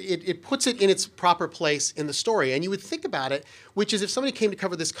 You know, it puts it in its proper place in the story, and you would think about it, which is if somebody came to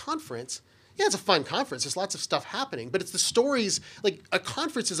cover this conference. Yeah, it's a fun conference. There's lots of stuff happening, but it's the stories. Like a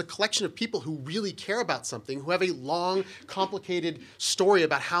conference is a collection of people who really care about something, who have a long, complicated story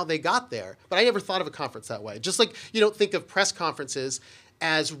about how they got there. But I never thought of a conference that way. Just like you don't think of press conferences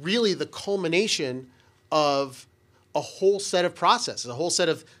as really the culmination of a whole set of processes, a whole set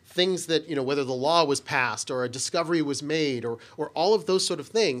of things that, you know, whether the law was passed or a discovery was made or all of those sort of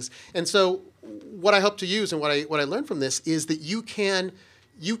things. And so what I hope to use and what I learned from this is that you can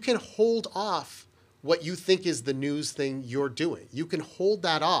hold off what you think is the news thing you're doing. You can hold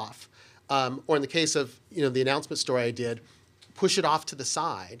that off, or in the case of, you know, the announcement story I did, push it off to the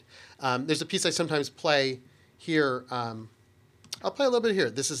side. There's a piece I sometimes play here. I'll play a little bit here.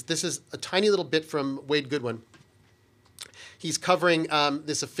 This is a tiny little bit from Wade Goodwin. He's covering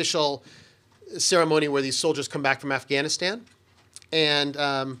this official ceremony where these soldiers come back from Afghanistan, and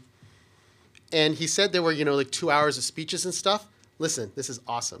he said there were, you know, like 2 hours of speeches and stuff. Listen, this is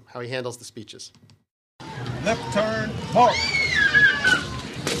awesome how he handles the speeches. Left turn, march.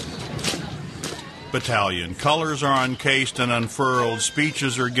 Battalion colors are uncased and unfurled.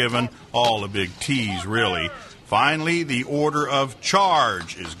 Speeches are given, all a big tease, really. Finally, the order of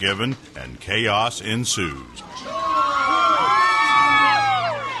charge is given, and chaos ensues.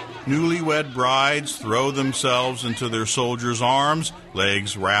 Newlywed brides throw themselves into their soldiers' arms,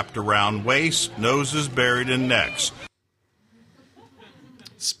 legs wrapped around waists, noses buried in necks.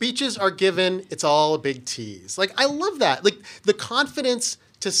 Speeches are given, it's all a big tease. Like, I love that. Like, the confidence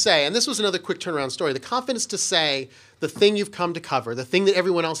to say, and this was another quick turnaround story, the confidence to say the thing you've come to cover, the thing that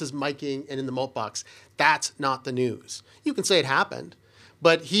everyone else is miking and in the malt box, that's not the news. You can say it happened,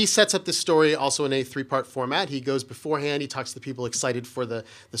 but he sets up this story also in a 3-part format. He goes beforehand, he talks to the people excited for the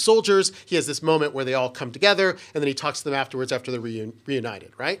soldiers. He has this moment where they all come together, and then he talks to them afterwards after they're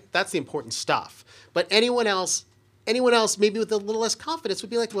reunited, right? That's the important stuff. But anyone else, maybe with a little less confidence,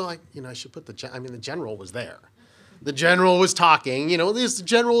 would be like, well, I should put the general was there. The general was talking. You know, is the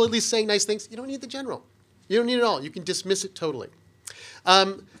general at least saying nice things? You don't need the general. You don't need it all. You can dismiss it totally.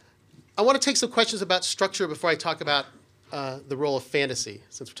 I want to take some questions about structure before I talk about the role of fantasy,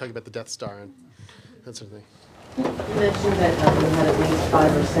 since we're talking about the Death Star and that sort of thing. You mentioned that you had at least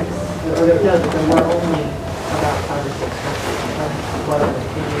 5 or 6, or there were only about 5 or 6 verses.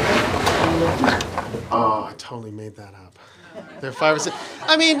 Oh, I totally made that up. There are 5 or 6.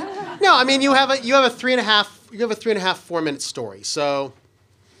 I mean, no. I mean, you have a 3.5, 4 minute story. So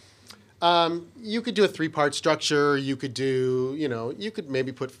you could do a 3-part structure. You could do, you could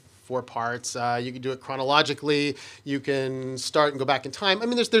maybe put 4 parts. You could do it chronologically. You can start and go back in time. I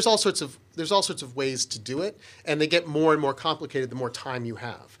mean, there's all sorts of ways to do it, and they get more and more complicated the more time you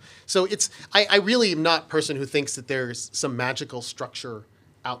have. So I really am not a person who thinks that there's some magical structure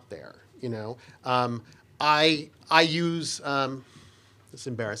out there. I use, it's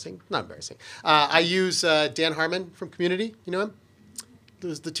embarrassing, not embarrassing. I use Dan Harmon from Community. You know him?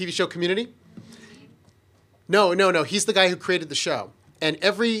 The TV show Community? No. He's the guy who created the show. And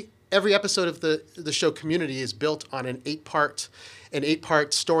every episode of the show Community is built on an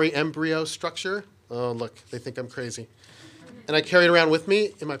 8-part story embryo structure. Oh, look, they think I'm crazy. and I carry it around with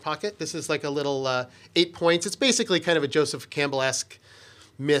me in my pocket. This is like a little 8 points. It's basically kind of a Joseph Campbell-esque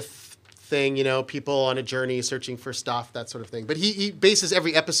myth thing, you know, people on a journey searching for stuff, that sort of thing. But he bases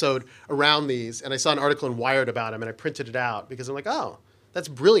every episode around these, and I saw an article in Wired about him, and I printed it out because I'm like, oh, that's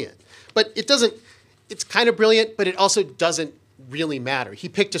brilliant. But it doesn't, it's kind of brilliant, but it also doesn't really matter. He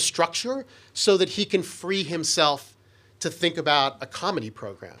picked a structure so that he can free himself to think about a comedy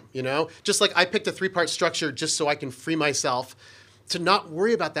program, you know? Just like I picked a 3-part structure just so I can free myself to not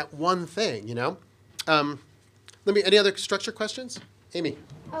worry about that one thing, you know? Any other structure questions? Amy.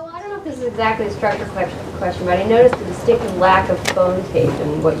 Oh, I don't know if this is exactly a structure question, but I noticed a distinctive lack of phone tape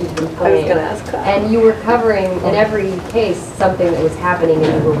in what you've been playing. I was going to ask that. And you were covering, in every case, something that was happening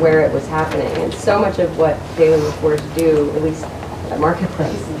and you were where it was happening. And so much of what daily reporters do, at least at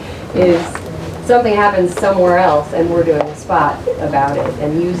Marketplace, is something happens somewhere else and we're doing a spot about it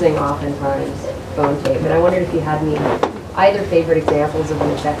and using oftentimes phone tape. And I wondered if you had any either favorite examples of an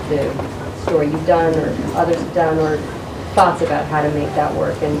effective story you've done or others have done, or thoughts about how to make that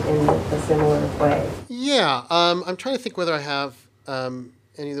work in a similar way. Yeah, I'm trying to think whether I have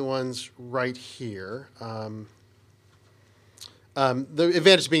any of the ones right here. The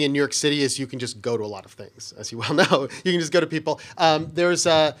advantage of being in New York City is you can just go to a lot of things, as you well know. You can just go to people. There's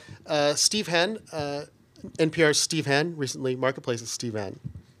Steve Henn, NPR's Steve Henn, recently Marketplace's Steve Henn.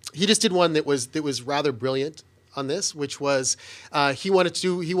 He just did one that was rather brilliant on this, which was he wanted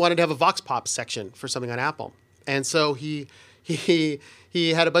to have a Vox Pop section for something on Apple. And so he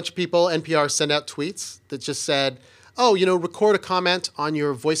had a bunch of people, NPR, send out tweets that just said, oh, you know, record a comment on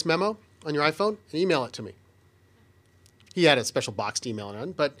your voice memo on your iPhone and email it to me. He had a special boxed email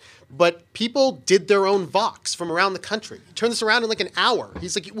on, but people did their own Vox from around the country. He turned this around in like an hour.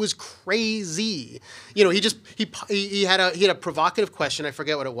 He's like, it was crazy. You know, he had a provocative question. I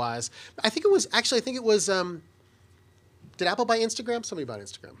forget what it was. I think it was did Apple buy Instagram? Somebody bought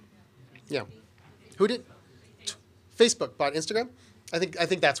Instagram. Yeah. Who did? Facebook bought Instagram. I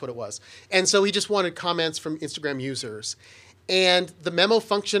think that's what it was. And so he just wanted comments from Instagram users. And the memo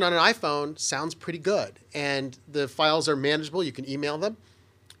function on an iPhone sounds pretty good. And the files are manageable. You can email them.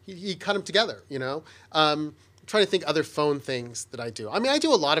 He cut them together, you know. I'm trying to think other phone things that I do. I mean, I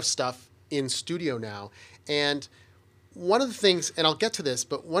do a lot of stuff in studio now. And one of the things, and I'll get to this,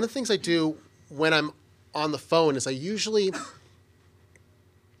 but one of the things I do when I'm on the phone is I usually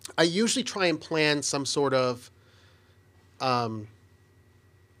try and plan some sort of,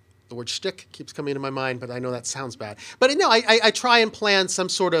 the word shtick keeps coming into my mind, but I know that sounds bad. But no, I try and plan some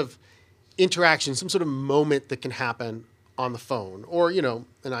sort of interaction, some sort of moment that can happen on the phone, or, you know,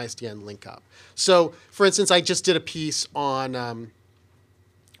 an ISDN link up. So, for instance, I just did a piece on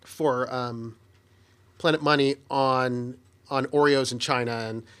for Planet Money on Oreos in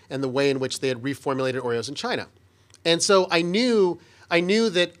China and the way in which they had reformulated Oreos in China. And so I knew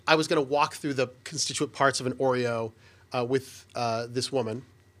that I was going to walk through the constituent parts of an Oreo with this woman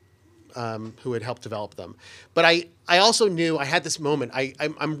who had helped develop them. But I also knew I had this moment.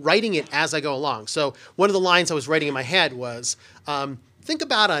 I'm writing it as I go along. So one of the lines I was writing in my head was, think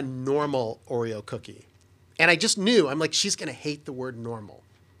about a normal Oreo cookie. And I just knew, I'm like, she's going to hate the word normal.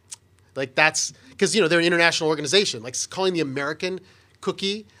 Like that's, because, you know, they're an international organization. Like calling the American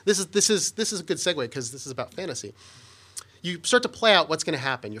cookie, this is a good segue because this is about fantasy. You start to play out what's going to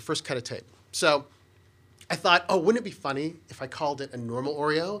happen, your first cut of tape. So I thought, oh, wouldn't it be funny if I called it a normal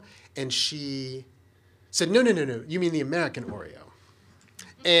Oreo? And she said, no, you mean the American Oreo.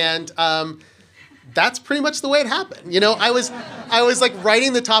 And that's pretty much the way it happened. You know, I was like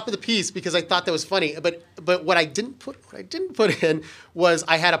writing the top of the piece because I thought that was funny. But what I didn't put in was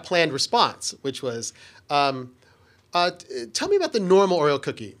I had a planned response, which was, tell me about the normal Oreo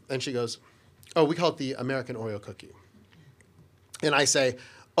cookie. And she goes, oh, we call it the American Oreo cookie. And I say,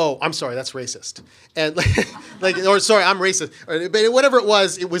 oh, I'm sorry, that's racist. And or sorry, I'm racist. But whatever it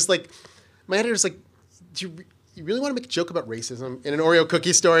was like, my editor's like, do you really want to make a joke about racism in an Oreo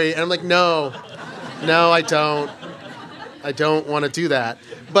cookie story? And I'm like, no, I don't. I don't want to do that.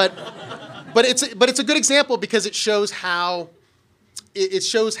 But it's a good example because it shows how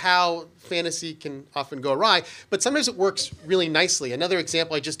fantasy can often go awry. But sometimes it works really nicely. Another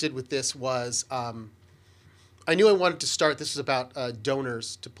example I just did with this was, I knew I wanted to start, this is about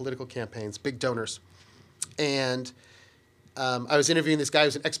donors to political campaigns, big donors. And I was interviewing this guy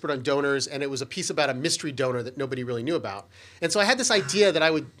who's an expert on donors, and it was a piece about a mystery donor that nobody really knew about. And so I had this idea that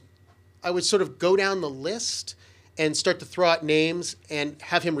I would sort of go down the list and start to throw out names and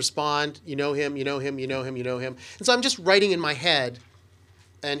have him respond, you know him, you know him, you know him, you know him. And so I'm just writing in my head,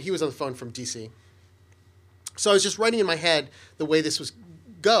 and he was on the phone from DC. So I was just writing in my head the way this was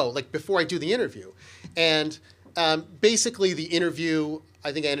go, like before I do the interview. And Basically, the interview,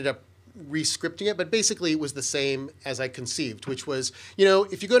 I think I ended up re-scripting it, but basically it was the same as I conceived, which was,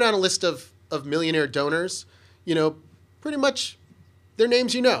 if you go down a list of millionaire donors, pretty much their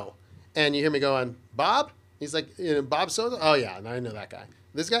names and you hear me going, Bob? He's like, Bob so? Oh yeah, I know that guy.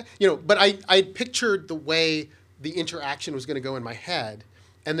 This guy? But I pictured the way the interaction was going to go in my head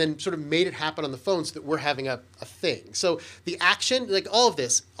and then sort of made it happen on the phone so that we're having a thing. So the action, like all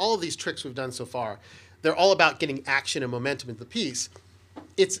of these tricks we've done so far, they're all about getting action and momentum into the piece.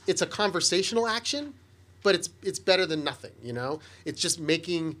 It's a conversational action, but it's better than nothing, It's just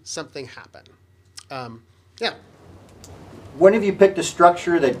making something happen. Yeah. When have you picked a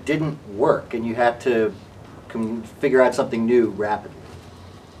structure that didn't work and you had to figure out something new rapidly?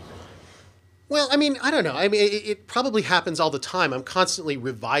 Well, I don't know. It probably happens all the time. I'm constantly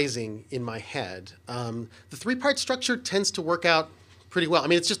revising in my head. The three-part structure tends to work out pretty well.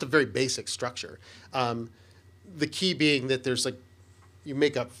 It's just a very basic structure. The key being that there's you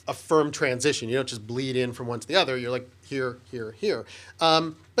make a firm transition. You don't just bleed in from one to the other. You're like here, here, here.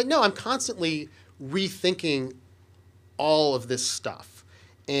 But no, I'm constantly rethinking all of this stuff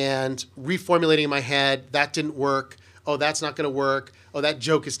and reformulating in my head. That didn't work. Oh, that's not going to work. Oh, that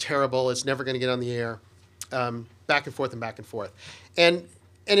joke is terrible. It's never going to get on the air. Back and forth and back and forth. And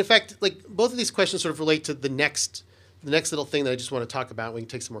in fact, both of these questions sort of relate to the next little thing that I just want to talk about. We can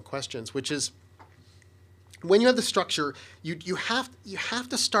take some more questions, which is when you have the structure, you have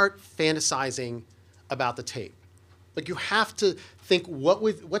to start fantasizing about the tape. You have to think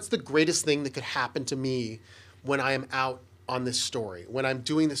what's the greatest thing that could happen to me when I am out on this story, when I'm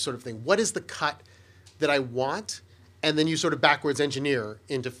doing this sort of thing. What is the cut that I want? And then you sort of backwards engineer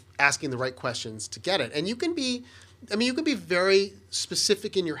into asking the right questions to get it. And you can be very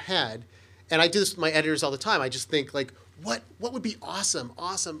specific in your head. And I do this with my editors all the time. I just think what would be awesome.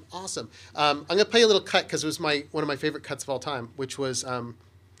 I'm going to play a little cut because it was one of my favorite cuts of all time, which was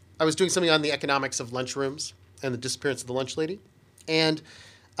I was doing something on the economics of lunchrooms and the disappearance of the lunch lady. And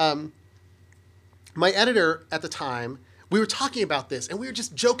my editor at the time, we were talking about this, and we were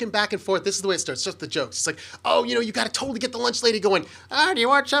just joking back and forth. This is the way it starts, just the jokes. It's like, oh, you got to totally get the lunch lady going. Do you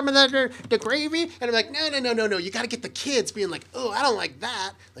want some of the gravy? And I'm like, no. You got to get the kids being like, oh, I don't like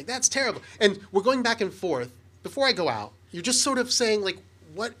that. That's terrible. And we're going back and forth. Before I go out, you're just sort of saying,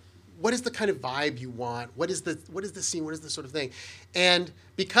 what is the kind of vibe you want? What is the scene? What is the sort of thing? And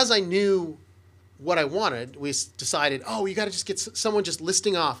because I knew what I wanted, we decided, you got to just get someone just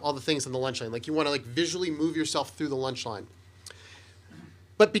listing off all the things on the lunch line. You want to visually move yourself through the lunch line.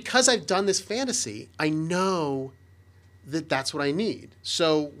 But because I've done this fantasy, I know that that's what I need.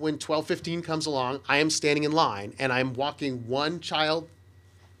 So when 12:15 comes along, I am standing in line and I'm walking one child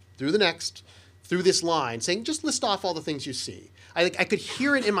through the next, through this line, saying, just list off all the things you see. I could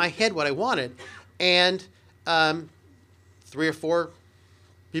hear it in my head what I wanted, and 3 or 4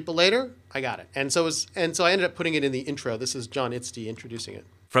 people later, I got it. And so I ended up putting it in the intro. This is John Itzty introducing it.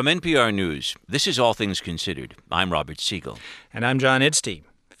 From NPR News, this is All Things Considered. I'm Robert Siegel. And I'm John Itzty.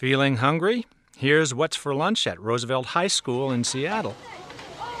 Feeling hungry? Here's what's for lunch at Roosevelt High School in Seattle.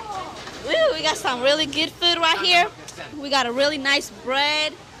 Woo, we got some really good food right here. We got a really nice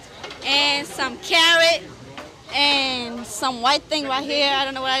bread and some carrot and some white thing right here. I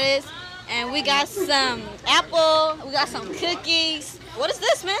don't know what it is. And we got some apple. We got some cookies. What is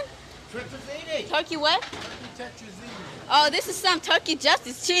this, man? Turkey what? Oh, this is some turkey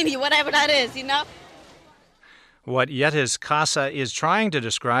justice whatever that is, What Yetis Casa is trying to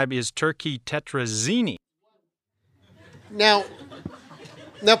describe is turkey tetrazzini. Now,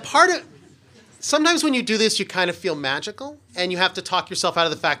 sometimes when you do this, you kind of feel magical, and you have to talk yourself out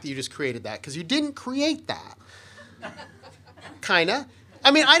of the fact that you just created that, because you didn't create that. Kinda.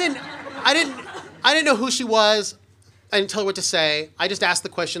 I didn't know who she was. I didn't tell her what to say. I just asked the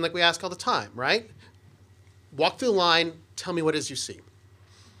question like we ask all the time, right? Walk through the line, tell me what it is you see.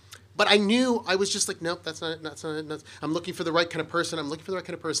 But I knew I was just like, nope, that's not it. I'm looking for the right kind of person.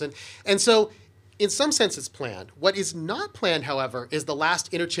 And so, in some sense, it's planned. What is not planned, however, is the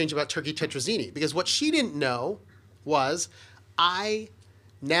last interchange about turkey tetrazzini. Because what she didn't know was I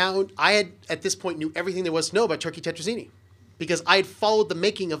had, at this point, knew everything there was to know about turkey tetrazzini. Because I had followed the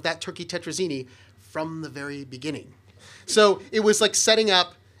making of that turkey tetrazzini from the very beginning. So it was like setting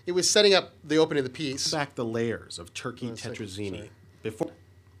up the opening of the piece. Back the layers of turkey tetrazzini.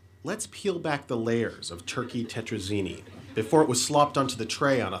 Let's peel back the layers of turkey tetrazzini before it was slopped onto the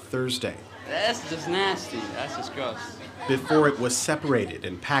tray on a Thursday. That's just nasty. That's just gross. Before it was separated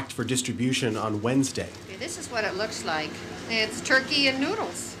and packed for distribution on Wednesday. This is what it looks like. It's turkey and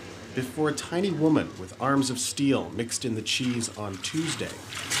noodles. Before a tiny woman with arms of steel mixed in the cheese on Tuesday.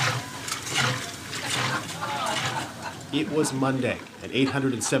 It was Monday, and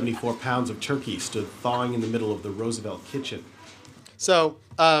 874 pounds of turkey stood thawing in the middle of the Roosevelt kitchen. So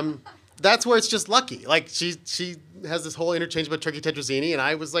that's where it's just lucky. Like she has this whole interchange about turkey tetrazzini, and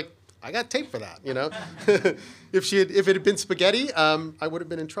I was like, I got tape for that, you know. If it had been spaghetti, I would have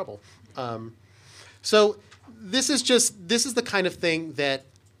been in trouble. So this is the kind of thing that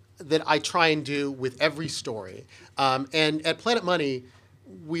I try and do with every story. And at Planet Money,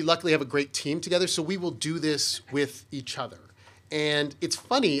 we luckily have a great team together, so we will do this with each other. And it's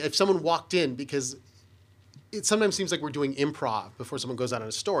funny if someone walked in, because it sometimes seems like we're doing improv before someone goes out on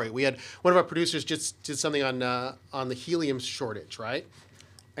a story. We had one of our producers just did something on the helium shortage, right?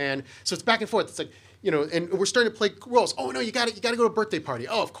 And so it's back and forth. It's like, you know, and we're starting to play roles. Oh no, you got to go to a birthday party.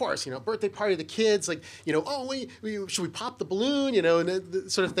 Oh, of course, you know, birthday party of the kids. Like, you know, oh, should we pop the balloon? You know, and the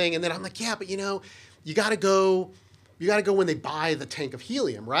sort of thing. And then I'm like, yeah, but you know, you got to go when they buy the tank of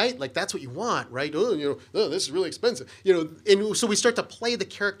helium, right? Like that's what you want, right? Oh, you know, oh, this is really expensive, you know. And so we start to play the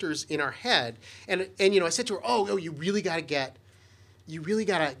characters in our head. And you know, I said to her, oh, you really got to get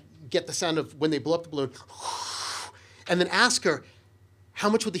the sound of when they blow up the balloon, and then ask her, how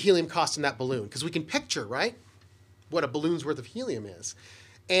much would the helium cost in that balloon? Because we can picture, right, what a balloon's worth of helium is.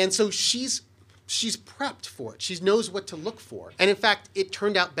 And so she's prepped for it. She knows what to look for. And in fact, it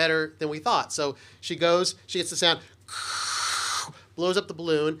turned out better than we thought. So she goes, she gets the sound, blows up the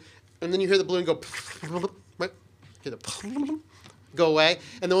balloon, and then you hear the balloon go, go away.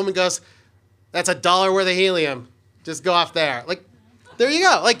 And the woman goes, that's $1 worth of helium. Just go off there. Like, there you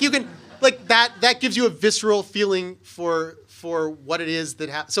go. Like you can, like that gives you a visceral feeling for what it is that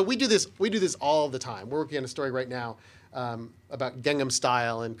happens. So we do this all the time. We're working on a story right now about Gangnam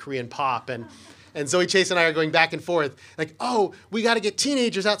Style and Korean pop, and Zoe Chase and I are going back and forth, like, oh, we got to get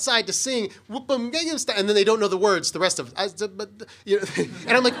teenagers outside to sing Whoopum Gangnam Style, and then they don't know the words, the rest of it. You know,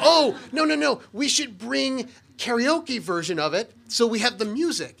 and I'm like, oh, no, we should bring karaoke version of it so we have the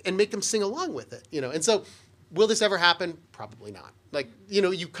music and make them sing along with it, you know. And so, will this ever happen? Probably not. Like, you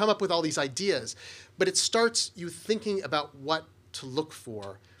know, you come up with all these ideas, but it starts you thinking about what to look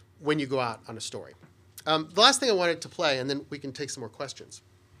for when you go out on a story. The last thing I wanted to play, and then we can take some more questions,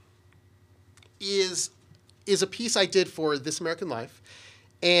 is a piece I did for This American Life.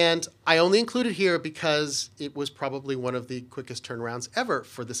 And I only include it here because it was probably one of the quickest turnarounds ever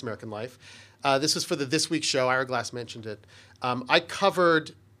for This American Life. This was for the This Week show. Ira Glass mentioned it. I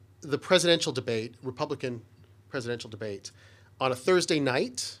covered the presidential debate, Republican presidential debate, on a Thursday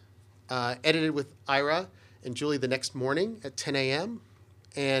night, edited with Ira and Julie the next morning at 10 a.m.,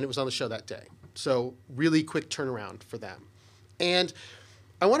 and it was on the show that day. So really quick turnaround for them. And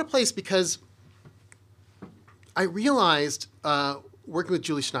I want to play this because I realized, working with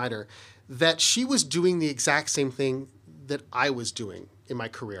Julie Schneider, that she was doing the exact same thing that I was doing in my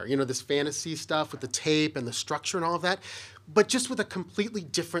career. You know, this fantasy stuff with the tape and the structure and all of that, but just with a completely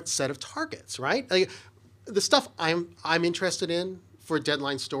different set of targets, right? Like, the stuff I'm interested in for a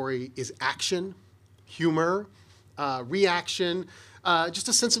Deadline story is action, humor, reaction, just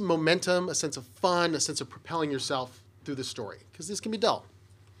a sense of momentum, a sense of fun, a sense of propelling yourself through the story, because this can be dull.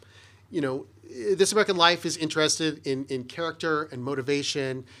 You know, This American Life is interested in character and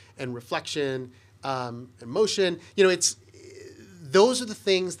motivation and reflection, emotion. You know, those are the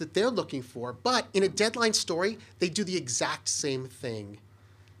things that they're looking for. But in a Deadline story, they do the exact same thing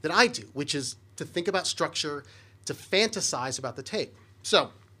that I do, which is to think about structure, to fantasize about the tape.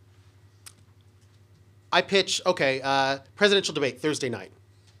 So I pitch, presidential debate, Thursday night.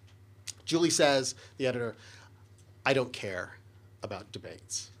 Julie says, the editor, I don't care about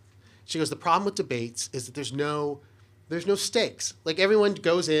debates. She goes, the problem with debates is that there's no stakes. Like, everyone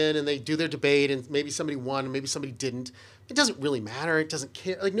goes in and they do their debate, and maybe somebody won and maybe somebody didn't. It doesn't really matter. It doesn't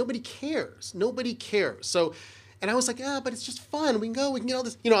care. Like, nobody cares. Nobody cares. So, and I was like, but it's just fun. We can get all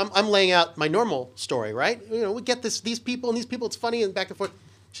this. You know, I'm laying out my normal story, right? You know, we get these people, it's funny, and back and forth.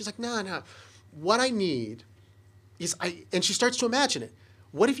 She's like, no. What I need is and she starts to imagine it.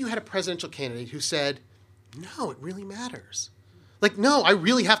 What if you had a presidential candidate who said, no, it really matters. Like, no, I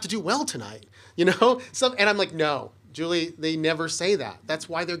really have to do well tonight, you know? And I'm like, no, Julie, they never say that. That's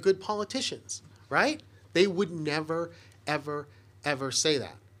why they're good politicians, right? They would never, ever, ever say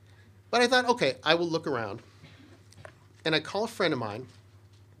that. But I thought, okay, I will look around. And I call a friend of mine,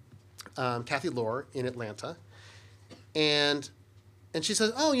 Kathy Lohr in Atlanta, and she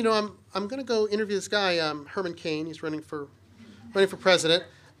says, oh, you know, I'm going to go interview this guy, Herman Cain. He's running for president.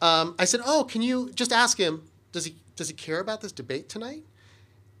 I said, oh, can you just ask him, does he care about this debate tonight?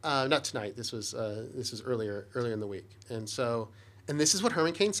 Not tonight. This was earlier in the week. And this is what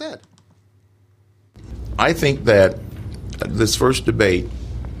Herman Cain said. I think that this first debate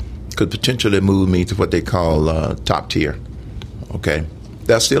could potentially move me to what they call top tier. Okay,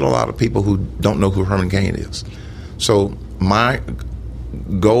 there's still a lot of people who don't know who Herman Cain is. So my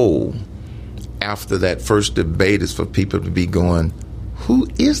goal after that first debate is for people to be going, who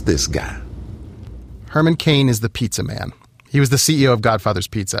is this guy? Herman Cain is the pizza man. He was the CEO of Godfather's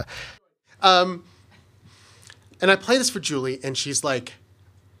Pizza. And I play this for Julie, and she's like,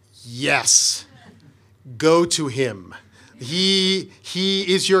 yes, go to him. He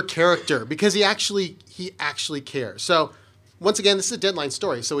is your character because he actually cares. So once again, this is a deadline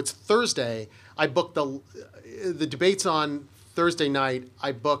story. So it's Thursday. I booked the debate's on Thursday night.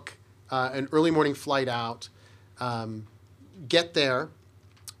 I book an early morning flight out, get there,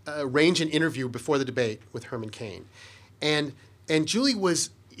 arrange an interview before the debate with Herman Cain. And Julie was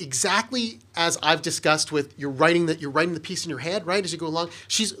exactly as I've discussed with you're writing the piece in your head, right? As you go along,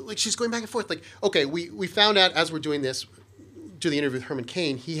 she's going back and forth. Like, okay, we found out as we're doing the interview with Herman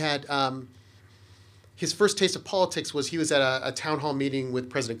Cain, he had his first taste of politics was he was at a town hall meeting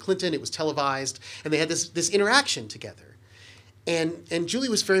with President Clinton. It was televised, and they had this interaction together. And Julie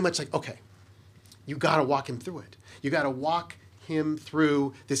was very much like, okay, you got to walk him through it. You got to walk him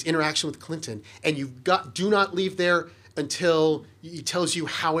through this interaction with Clinton, and do not leave there until he tells you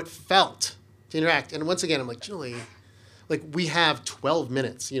how it felt to interact. And once again, I'm like, Julie, like, we have 12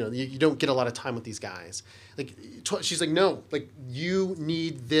 minutes. You know, you don't get a lot of time with these guys. Like, she's like, no, like, you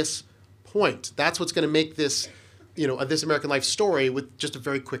need this point. That's what's going to make this, This American Life story with just a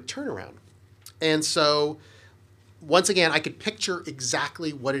very quick turnaround. And so, once again, I could picture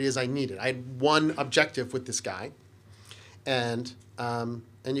exactly what it is I needed. I had one objective with this guy, and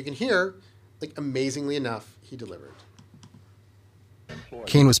you can hear, like, amazingly enough, he delivered.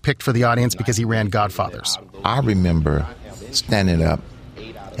 Cain was picked for the audience because he ran Godfathers. I remember standing up,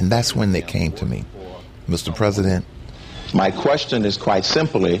 and that's when they came to me. Mr. President, my question is quite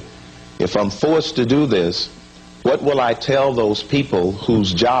simply, if I'm forced to do this, what will I tell those people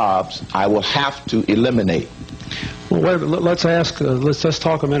whose jobs I will have to eliminate? Well, let's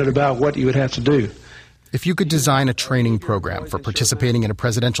talk a minute about what you would have to do. If you could design a training program for participating in a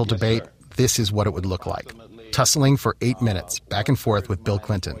presidential debate, this is what it would look like. Tussling for 8 minutes, back and forth with Bill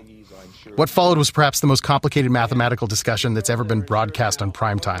Clinton. What followed was perhaps the most complicated mathematical discussion that's ever been broadcast on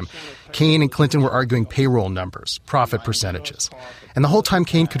primetime. Cain and Clinton were arguing payroll numbers, profit percentages. And the whole time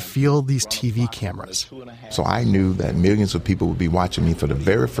Cain could feel these TV cameras. So I knew that millions of people would be watching me for the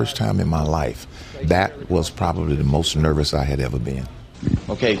very first time in my life. That was probably the most nervous I had ever been.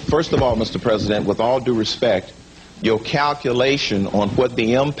 Okay, first of all, Mr. President, with all due respect, your calculation on what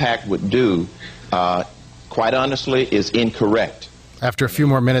the impact would do, quite honestly, is incorrect. After a few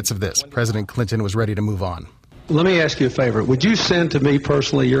more minutes of this, President Clinton was ready to move on. Let me ask you a favor. Would you send to me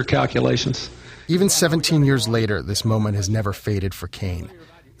personally your calculations? Even 17 years later, this moment has never faded for Cain.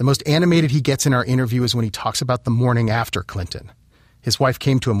 The most animated he gets in our interview is when he talks about the morning after Clinton. His wife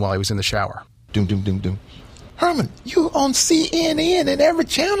came to him while he was in the shower. Doom, doom, doom, doom. Herman, you on CNN and every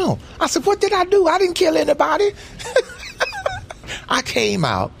channel. I said, what did I do? I didn't kill anybody. I came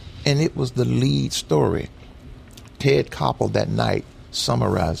out, and it was the lead story. Ted Koppel that night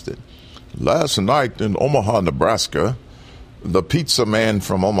summarized it. Last night in Omaha, Nebraska, the pizza man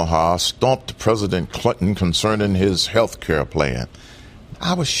from Omaha stomped President Clinton concerning his health care plan.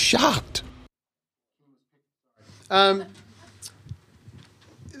 I was shocked. The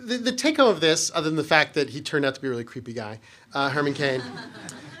take home of this, other than the fact that he turned out to be a really creepy guy, Herman Cain.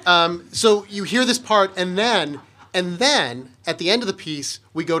 So you hear this part, and then at the end of the piece,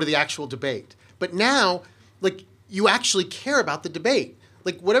 we go to the actual debate. But now, like, you actually care about the debate.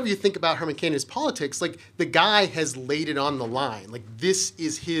 Like, whatever you think about Herman Cain and his politics, like, the guy has laid it on the line. Like, this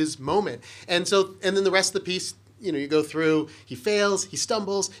is his moment. And then the rest of the piece, you go through, he fails, he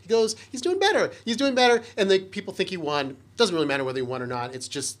stumbles, he goes, he's doing better, and the people think he won. Doesn't really matter whether he won or not. It's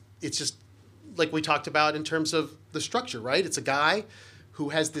just like we talked about in terms of the structure, right? It's a guy who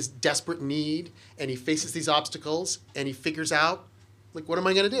has this desperate need, and he faces these obstacles, and he figures out, like, what am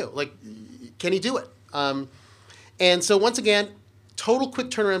I going to do? Like, can he do it? And so once again, total quick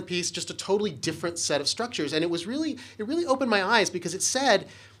turnaround piece, just a totally different set of structures. And it really opened my eyes because it said,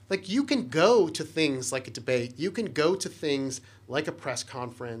 like, you can go to things like a debate, you can go to things like a press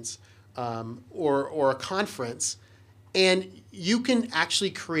conference or a conference, and you can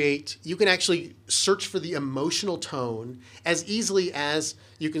actually search for the emotional tone as easily as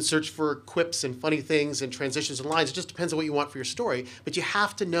you can search for quips and funny things and transitions and lines. It just depends on what you want for your story, but you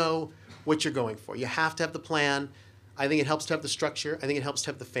have to know what you're going for. You have to have the plan. I think it helps to have the structure. I think it helps to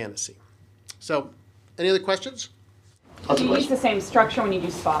have the fantasy. So, any other questions? Do you use the same structure when you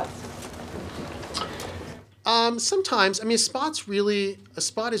do spots? Sometimes, I mean, a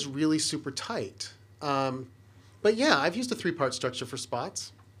spot is really super tight. But yeah, I've used a 3-part structure for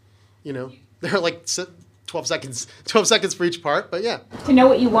spots. You know, they're like 12 seconds for each part, but yeah. To know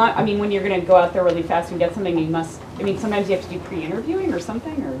what you want, I mean, when you're going to go out there really fast and get something, sometimes you have to do pre-interviewing or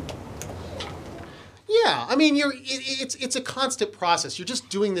something, or? Yeah, I mean, it's a constant process. You're just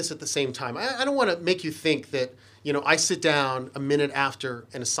doing this at the same time. I don't want to make you think that, you know, I sit down a minute after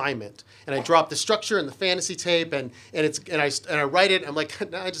an assignment and I drop the structure and the fantasy tape and I write it. And I'm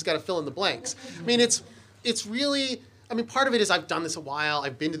like, nah, I just got to fill in the blanks. I mean, it's really. I mean, part of it is I've done this a while.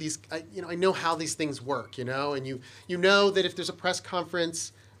 I've been to these. I know how these things work. You know, and you know that if there's a press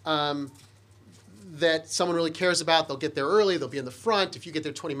conference that someone really cares about, they'll get there early. They'll be in the front. If you get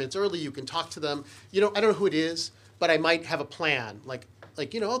there 20 minutes early, you can talk to them. You know, I don't know who it is, but I might have a plan. Like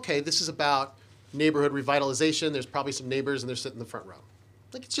you know, okay, this is about neighborhood revitalization. There's probably some neighbors and they're sitting in the front row.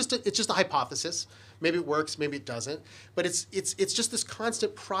 Like it's just a hypothesis. Maybe it works, maybe it doesn't. But it's just this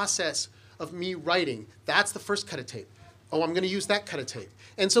constant process of me writing. That's the first cut of tape. Oh, I'm going to use that cut of tape.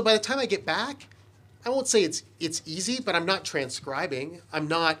 And so by the time I get back, I won't say it's easy, but I'm not transcribing. I'm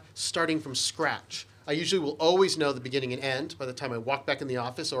not starting from scratch. I usually will always know the beginning and end by the time I walk back in the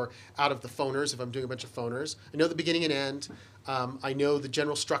office or out of the phoners if I'm doing a bunch of phoners. I know the beginning and end. I know the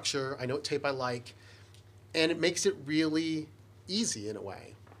general structure. I know what tape I like. And it makes it really easy in a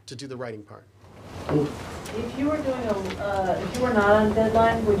way to do the writing part. If you were if you were not on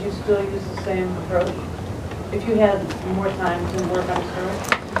deadline, would you still use the same approach? If you had more time to work on a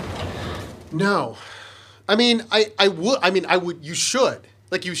story? No. I mean, I would, you should.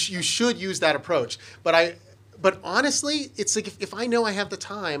 Like, you should use that approach. But honestly, it's like, if I know I have the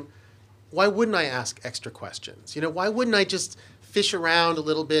time, why wouldn't I ask extra questions? You know, why wouldn't I just fish around a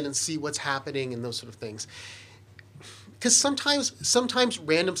little bit and see what's happening and those sort of things? Because sometimes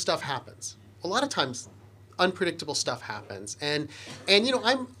random stuff happens. A lot of times, unpredictable stuff happens. And you know,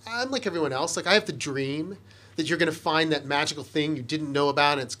 I'm like everyone else. Like, I have the dream that you're going to find that magical thing you didn't know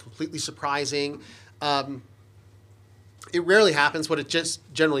about and it's completely surprising. It rarely happens. What it just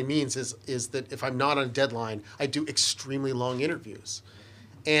generally means is that if I'm not on a deadline, I do extremely long interviews.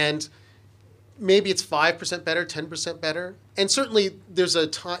 And maybe it's 5% better, 10% better. And certainly there's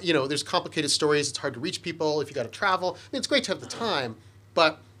there's complicated stories. It's hard to reach people if you got to travel. I mean, it's great to have the time.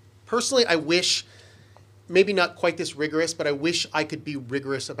 But personally, I wish, maybe not quite this rigorous, but I wish I could be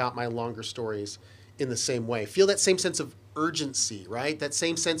rigorous about my longer stories in the same way. Feel that same sense of urgency, right? That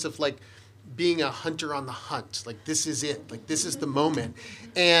same sense of like being a hunter on the hunt. Like, this is it. Like, this is the moment.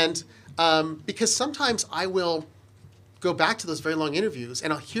 And because sometimes I will go back to those very long interviews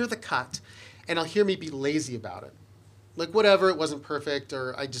and I'll hear the cut and I'll hear me be lazy about it. Like, whatever, it wasn't perfect,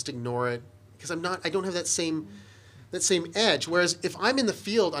 or I just ignore it because I don't have that same edge. Whereas if I'm in the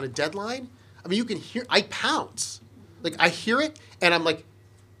field on a deadline, I mean, you can hear, I pounce. Like, I hear it and I'm like,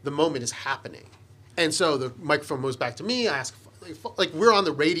 the moment is happening. And so the microphone moves back to me. I ask, like, we're on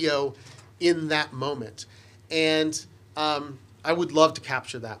the radio in that moment. And I would love to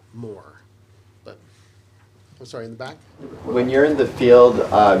capture that more. But, I'm sorry, in the back? When you're in the field,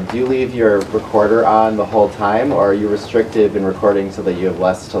 do you leave your recorder on the whole time, or are you restrictive in recording so that you have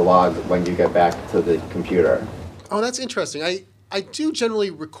less to log when you get back to the computer? Oh, that's interesting. I do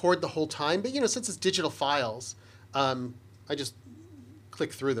generally record the whole time, but, you know, since it's digital files, I just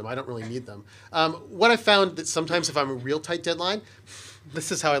click through them. I don't really need them. What I found that sometimes if I'm a real tight deadline,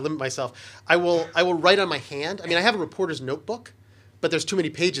 this is how I limit myself. I will write on my hand. I mean, I have a reporter's notebook, but there's too many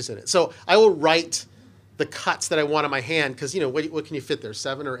pages in it. So I will write the cuts that I want on my hand because, you know, what can you fit there?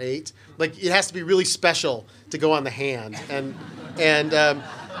 7 or 8? Like, it has to be really special to go on the hand. And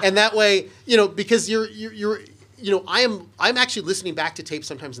that way, you know, because you're you know, I'm actually listening back to tape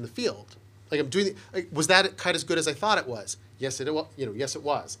sometimes in the field. Like, I'm doing, was that cut as good as I thought it was? Yes, it was. You know, yes, it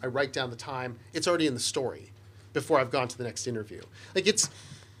was. I write down the time. It's already in the story before I've gone to the next interview. Like, it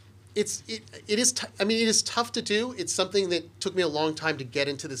is tough to do. It's something that took me a long time to get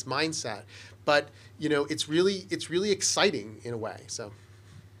into this mindset. But, you know, it's really exciting in a way. So,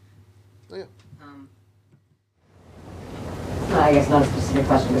 oh yeah. I guess not a specific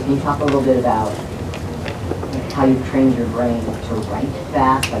question, but can you talk a little bit about how you've trained your brain to write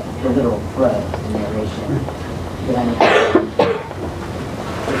fast, like the literal prose, the narration? But I mean,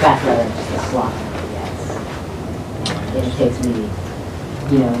 the fact rather than just a slot. It takes me,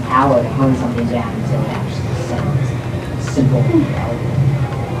 you know, an hour to hone something down until it actually sounds simple and elegant.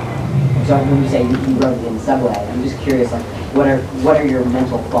 And so when you say you wrote it in the subway, I'm just curious, like, what are your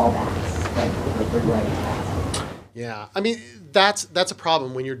mental fallbacks, like with writing fast? Yeah, I mean, that's a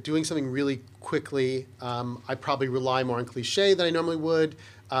problem when you're doing something really quickly. I probably rely more on cliche than I normally would.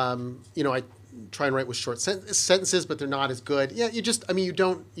 You know, try and write with short sentences, but they're not as good. Yeah, you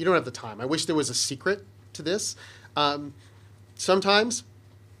don't have the time. I wish there was a secret to this. Sometimes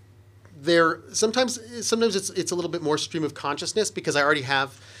it's a little bit more stream of consciousness because I already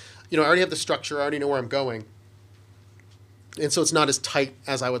have the structure. I already know where I'm going. And so it's not as tight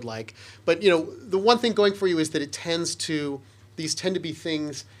as I would like. But, the one thing going for you is that these tend to be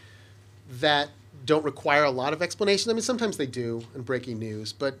things that don't require a lot of explanation. I mean, sometimes they do in breaking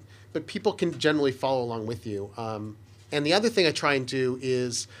news, but people can generally follow along with you. And the other thing I try and do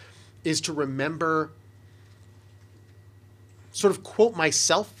is to remember, sort of quote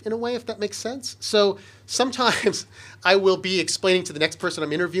myself in a way, if that makes sense. So sometimes I will be explaining to the next person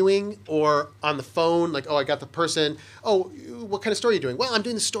I'm interviewing or on the phone, like, oh, I got the person, oh, what kind of story are you doing? Well, I'm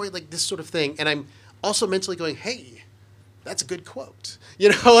doing the story like this sort of thing. And I'm also mentally going, hey, that's a good quote.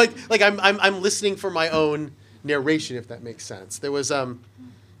 Like I'm listening for my own narration, if that makes sense. There was a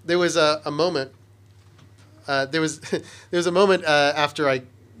moment after I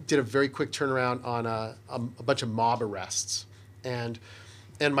did a very quick turnaround on a bunch of mob arrests. And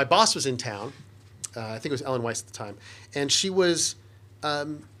my boss was in town. I think it was Ellen Weiss at the time. And she was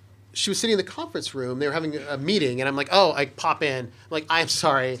sitting in the conference room. They were having a meeting. And I'm like, oh, I pop in. I'm like, I'm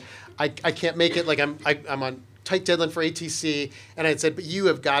sorry. I can't make it. Like, I'm on tight deadline for ATC. And I had said, but you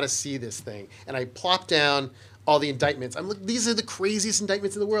have got to see this thing. And I plopped down all the indictments. I'm like, these are the craziest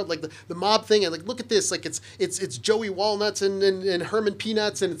indictments in the world. Like the mob thing. And like, look at this. Like it's Joey Walnuts and Herman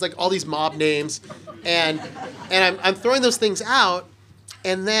Peanuts. And it's like all these mob names. And I'm throwing those things out.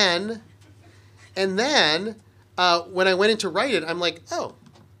 And then when I went in to write it, I'm like, oh,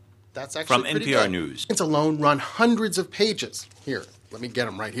 that's actually From pretty NPR good. News. It's alone run hundreds of pages. Here, let me get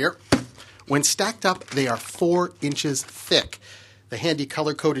them right here. When stacked up, they are 4 inches thick. The handy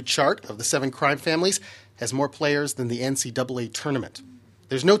color-coded chart of the 7 crime families has more players than the NCAA tournament.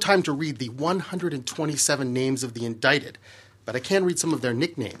 There's no time to read the 127 names of the indicted, but I can read some of their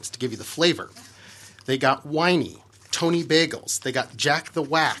nicknames to give you the flavor. They got Whiny, Tony Bagels. They got Jack the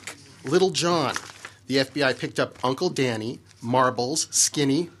Whack, Little John. The FBI picked up Uncle Danny, Marbles,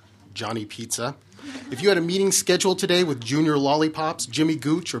 Skinny, Johnny Pizza. If you had a meeting scheduled today with Junior Lollipops, Jimmy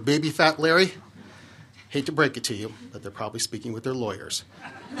Gooch, or Baby Fat Larry, hate to break it to you, but they're probably speaking with their lawyers.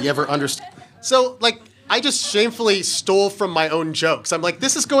 You ever understand? So, like, I just shamefully stole from my own jokes. I'm like,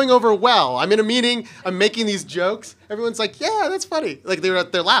 this is going over well. I'm in a meeting. I'm making these jokes. Everyone's like, yeah, that's funny. Like, they're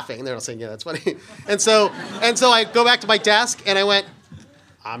laughing. They're not saying, yeah, that's funny. And so I go back to my desk, and I went,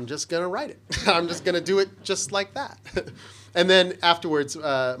 I'm just going to write it. I'm just going to do it just like that. And then afterwards,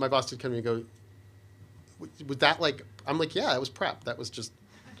 my boss did come to me and go, was that like, I'm like, yeah, it was prep. It was just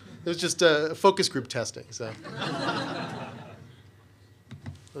focus group testing. So.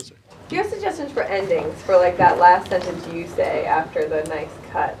 Those are. Do you have suggestions for endings for like that last sentence you say after the nice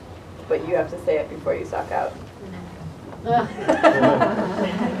cut, but you have to say it before you suck out?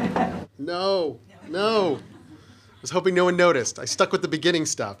 No. I was hoping no one noticed. I stuck with the beginning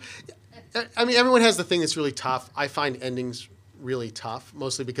stuff. I mean, everyone has the thing that's really tough. I find endings really tough,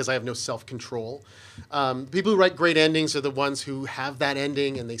 mostly because I have no self-control. People who write great endings are the ones who have that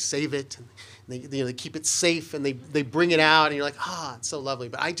ending and they save it, and they keep it safe, and they bring it out, and you're like, it's so lovely.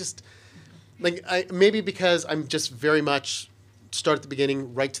 But I just, maybe because I'm just very much start at the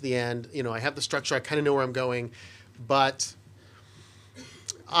beginning, right to the end. I have the structure. I kind of know where I'm going, but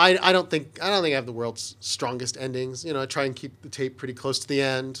I don't think I have the world's strongest endings. I try and keep the tape pretty close to the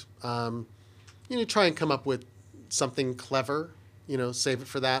end. Try and come up with something clever, save it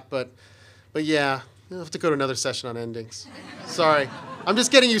for that. But yeah, you'll have to go to another session on endings. Sorry, I'm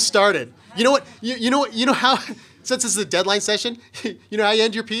just getting you started. You know what? You know how, since this is a deadline session, you know how you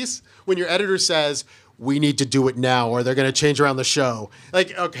end your piece? When your editor says, we need to do it now or they're going to change around the show.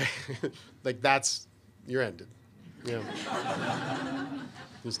 Like, okay, like you're ended. Yeah.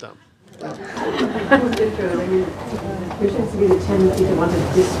 You stop. There seems to be the tendency to want to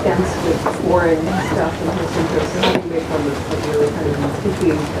dispense with foreign stuff in his interest. So how do you make one that's really kind of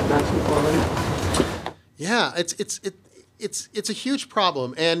sticky but not too foreign? Yeah, it's a huge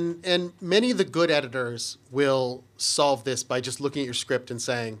problem, and many of the good editors will solve this by just looking at your script and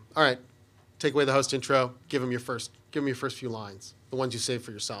saying, all right, take away the host intro, give them your first few lines, the ones you save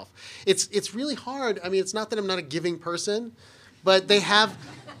for yourself. It's really hard. I mean, it's not that I'm not a giving person, but they have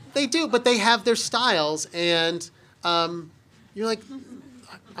their styles, and you're like,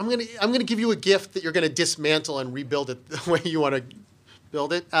 I'm gonna give you a gift that you're gonna dismantle and rebuild it the way you want to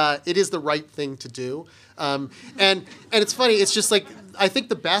build it. It is the right thing to do, and it's funny. It's just like I think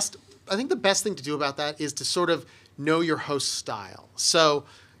the best thing to do about that is to sort of know your host's style. So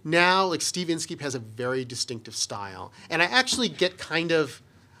now, like Steve Inskeep has a very distinctive style, and I actually get kind of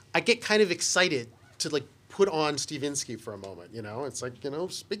I get kind of excited to like put on Steve Inskeep for a moment, It's like,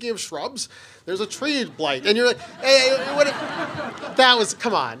 speaking of shrubs, there's a tree blight. And you're like, hey,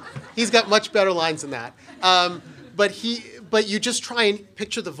 come on. He's got much better lines than that. But you just try and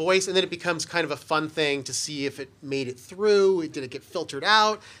picture the voice, and then it becomes kind of a fun thing to see if it made it through. Did it get filtered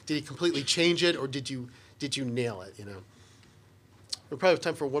out? Did he completely change it, or did you nail it? We probably have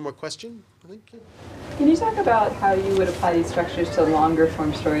time for one more question, I think. Can you talk about how you would apply these structures to longer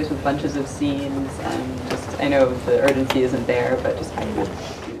form stories with bunches of scenes? And I know the urgency isn't there, but just how you would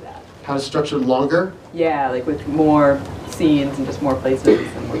do that. How to structure longer? Yeah, like with more scenes and just more places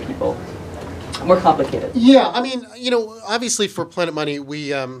and more people. More complicated. Yeah, I mean, obviously for Planet Money, we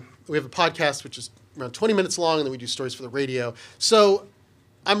have a podcast which is around 20 minutes long, and then we do stories for the radio. So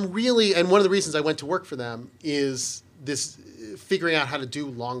and one of the reasons I went to work for them is this figuring out how to do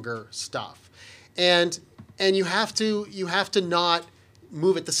longer stuff. And you have to not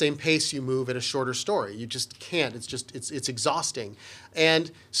move at the same pace you move at a shorter story. You just can't. It's exhausting.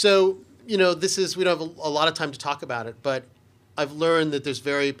 And so, we don't have a lot of time to talk about it, but I've learned that there's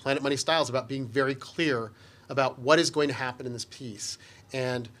very Planet Money styles about being very clear about what is going to happen in this piece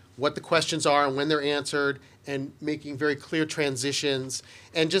and what the questions are and when they're answered, and making very clear transitions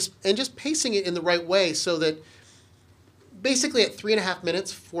and just pacing it in the right way so that basically at 3.5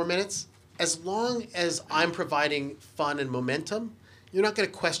 minutes, 4 minutes, as long as I'm providing fun and momentum, you're not going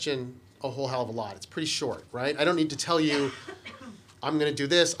to question a whole hell of a lot. It's pretty short, right? I don't need to tell you, I'm going to do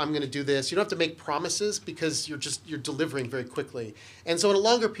this, I'm going to do this. You don't have to make promises because you're delivering very quickly. And so in a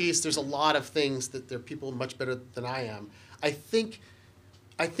longer piece, there's a lot of things that there are people much better than I am. I think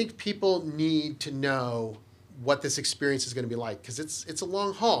people need to know what this experience is going to be like, because it's a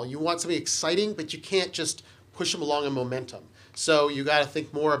long haul. You want something exciting, but you can't just push them along in momentum. So you got to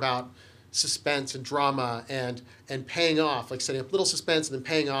think more about suspense and drama and paying off, like setting up little suspense and then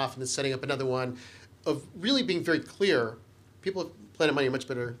paying off and then setting up another one, of really being very clear. People at Planet Money are much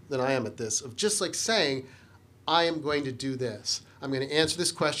better than I am at this, of just like saying, I am going to do this. I'm going to answer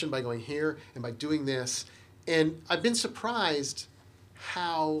this question by going here and by doing this. And I've been surprised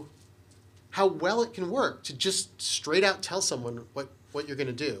how well it can work to just straight out tell someone what you're going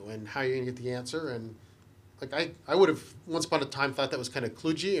to do and how you're going to get the answer. And like I would have once upon a time thought that was kind of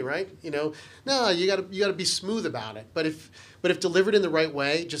kludgy, right? No, you got to be smooth about it. But if delivered in the right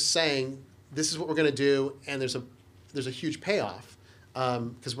way, just saying this is what we're going to do, and there's a huge payoff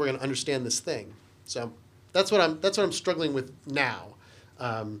because we're going to understand this thing. So that's what I'm struggling with now.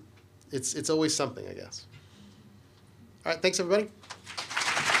 It's always something, I guess. All right, thanks everybody.